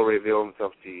 He will reveal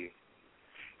Himself to you.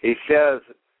 He says,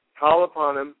 call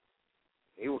upon Him.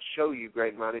 He will show you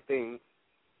great and mighty things.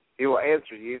 He will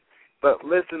answer you. But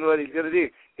listen to what He's going to do.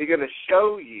 He's going to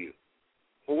show you.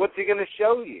 Well, what's He going to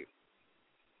show you?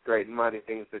 Great and mighty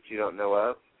things that you don't know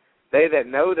of. They that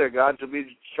know their God shall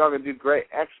be strong and do great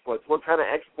exploits. What kind of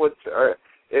exploits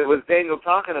it was Daniel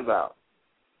talking about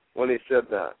when he said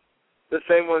that? The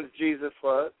same ones Jesus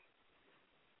was.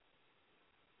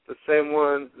 The same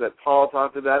ones that Paul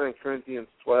talked about in Corinthians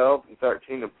 12 and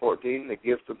 13 and 14, the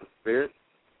gifts of the Spirit.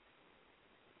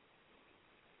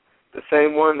 The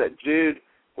same one that Jude,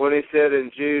 when he said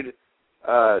in Jude,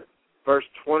 verse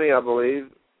 20, I believe,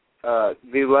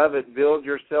 beloved, build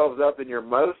yourselves up in your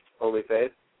most holy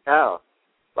faith. How?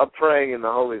 By praying in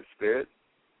the Holy Spirit,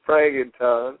 praying in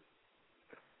tongues.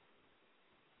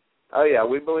 Oh, yeah,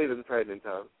 we believe in praying in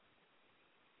tongues.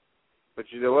 But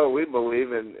you know what? We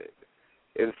believe in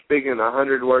speaking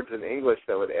 100 words in English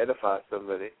that would edify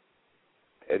somebody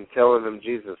and telling them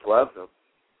Jesus loves them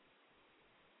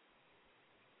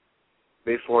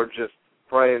before just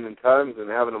praying in tongues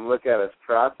and having them look at us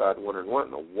cross-eyed wondering, what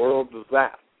in the world was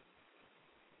that?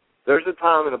 There's a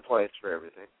time and a place for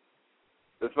everything.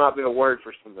 This might be a word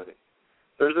for somebody.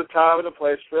 There's a time and a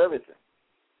place for everything.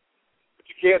 But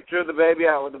you can't throw the baby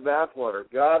out with the bathwater.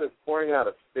 God is pouring out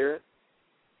a Spirit,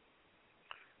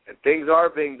 and things are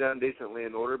being done decently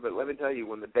in order, but let me tell you,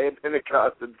 when the day of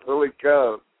Pentecost had fully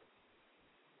come,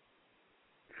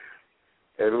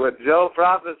 and what Joel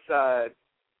prophesied,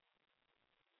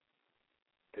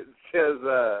 it says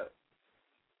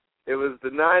it was the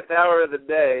 9th hour of the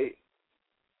day,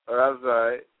 or I'm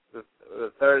sorry,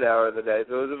 the 3rd hour of the day.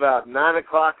 So it was about 9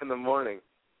 o'clock in the morning.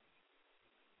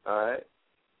 All right?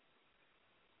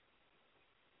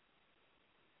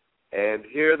 And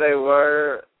here they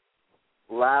were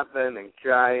laughing and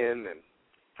crying and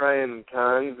praying in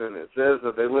tongues, and it says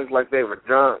that they looked like they were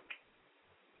drunk.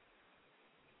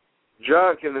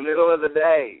 Drunk in the middle of the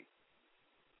day.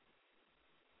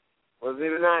 Wasn't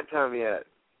even nighttime yet.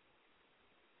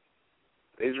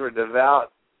 These were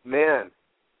devout men.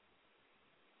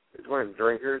 These weren't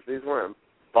drinkers. These weren't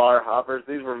bar hoppers.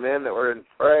 These were men that were in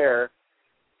prayer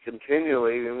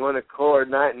continually, in one accord,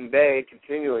 night and day,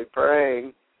 continually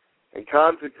praying and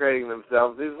consecrating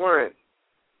themselves. These weren't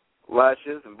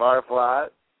lushes and barflies.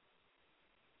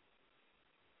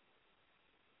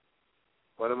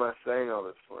 What am I saying all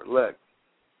this for? Look,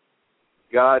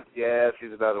 God, yes,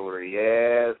 He's about to order.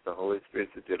 Yes, the Holy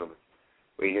Spirit's a gentleman.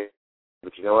 But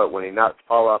you know what? When He knocked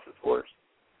Paul off his horse,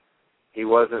 he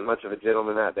wasn't much of a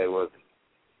gentleman that day, was he?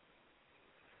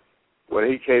 When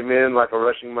he came in like a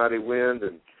rushing mighty wind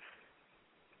and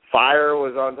fire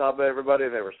was on top of everybody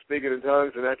and they were speaking in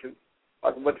tongues and acting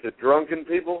like a bunch of drunken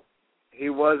people, he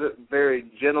wasn't very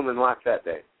gentleman-like that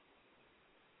day.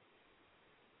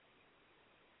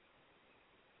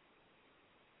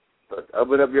 But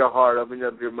open up your heart, open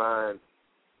up your mind,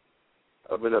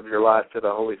 open up your life to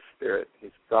the Holy Spirit.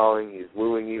 He's calling, He's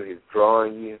wooing you, He's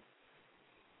drawing you.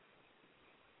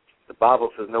 The Bible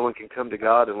says no one can come to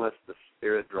God unless the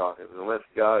Spirit draws him. Unless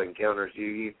God encounters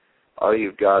you, all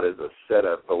you've got is a set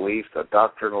of beliefs, a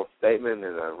doctrinal statement,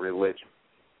 and a religion.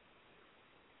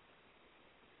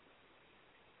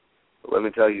 But let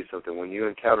me tell you something. When you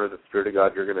encounter the Spirit of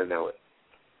God, you're going to know it.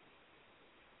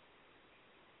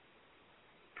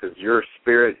 Because your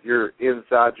spirit, your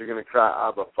inside, you're going to cry,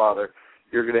 Abba, Father.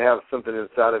 You're going to have something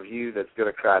inside of you that's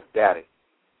going to cry, Daddy.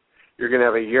 You're going to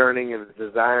have a yearning and a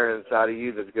desire inside of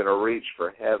you that's going to reach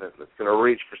for heaven, that's going to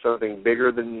reach for something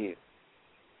bigger than you.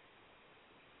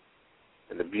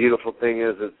 And the beautiful thing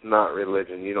is it's not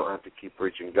religion. You don't have to keep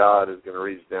preaching. God is going to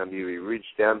reach down to you. He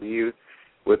reached down to you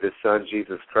with His Son,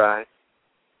 Jesus Christ,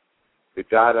 who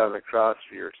died on the cross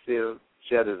for your sins,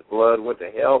 shed His blood, went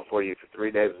to hell for you for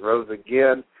 3 days, and rose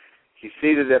again. He's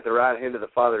seated at the right hand of the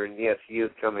Father, and yes, He is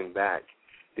coming back.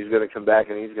 He's going to come back,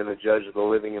 and He's going to judge the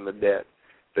living and the dead.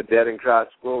 The dead in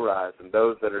Christ will rise, and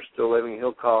those that are still living,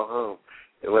 He'll call home.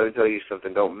 And let me tell you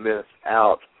something, don't miss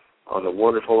out on the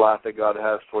wonderful life that God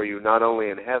has for you, not only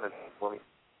in heaven, but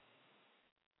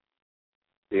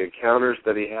the encounters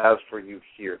that He has for you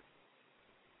here.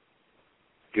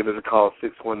 Give us a call,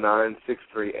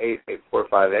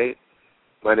 619-638-8458.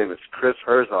 My name is Chris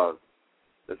Herzog.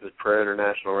 This is Prayer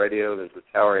International Radio. This is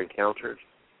Tower Encounters.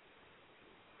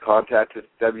 Contact us,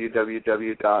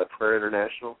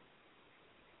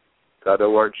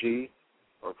 www.prayerinternational.org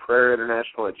or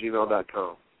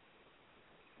prayerinternational@gmail.com.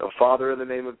 Now, Father, in the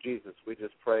name of Jesus, we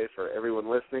just pray for everyone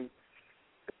listening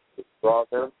to draw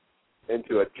them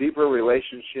into a deeper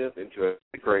relationship, into a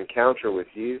deeper encounter with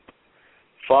you.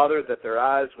 Father, that their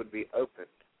eyes would be opened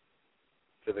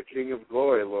to the King of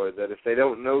Glory, Lord, that if they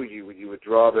don't know you, you would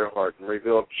draw their heart and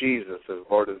reveal Jesus as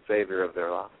Lord and Savior of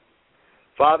their life.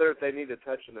 Father, if they need a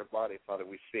touch in their body, Father,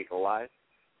 we speak life,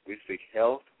 we speak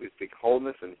health, we speak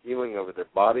wholeness and healing over their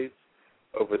bodies,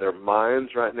 over their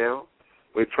minds right now.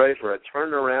 We pray for a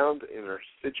turnaround in their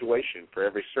situation, for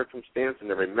every circumstance and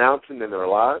every mountain in their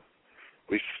lives.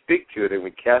 We speak to it and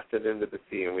we cast it into the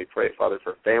sea, and we pray, Father,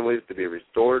 for families to be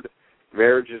restored,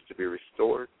 marriages to be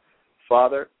restored.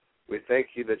 Father, we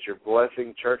thank you that you're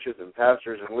blessing churches and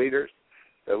pastors and leaders,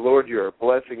 that, Lord, you are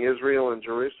blessing Israel and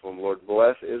Jerusalem. Lord,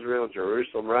 bless Israel and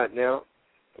Jerusalem right now,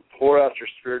 and pour out your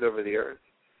Spirit over the earth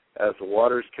as the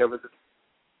waters cover the.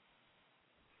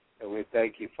 And we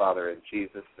thank you, Father, in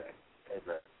Jesus' name.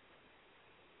 Amen.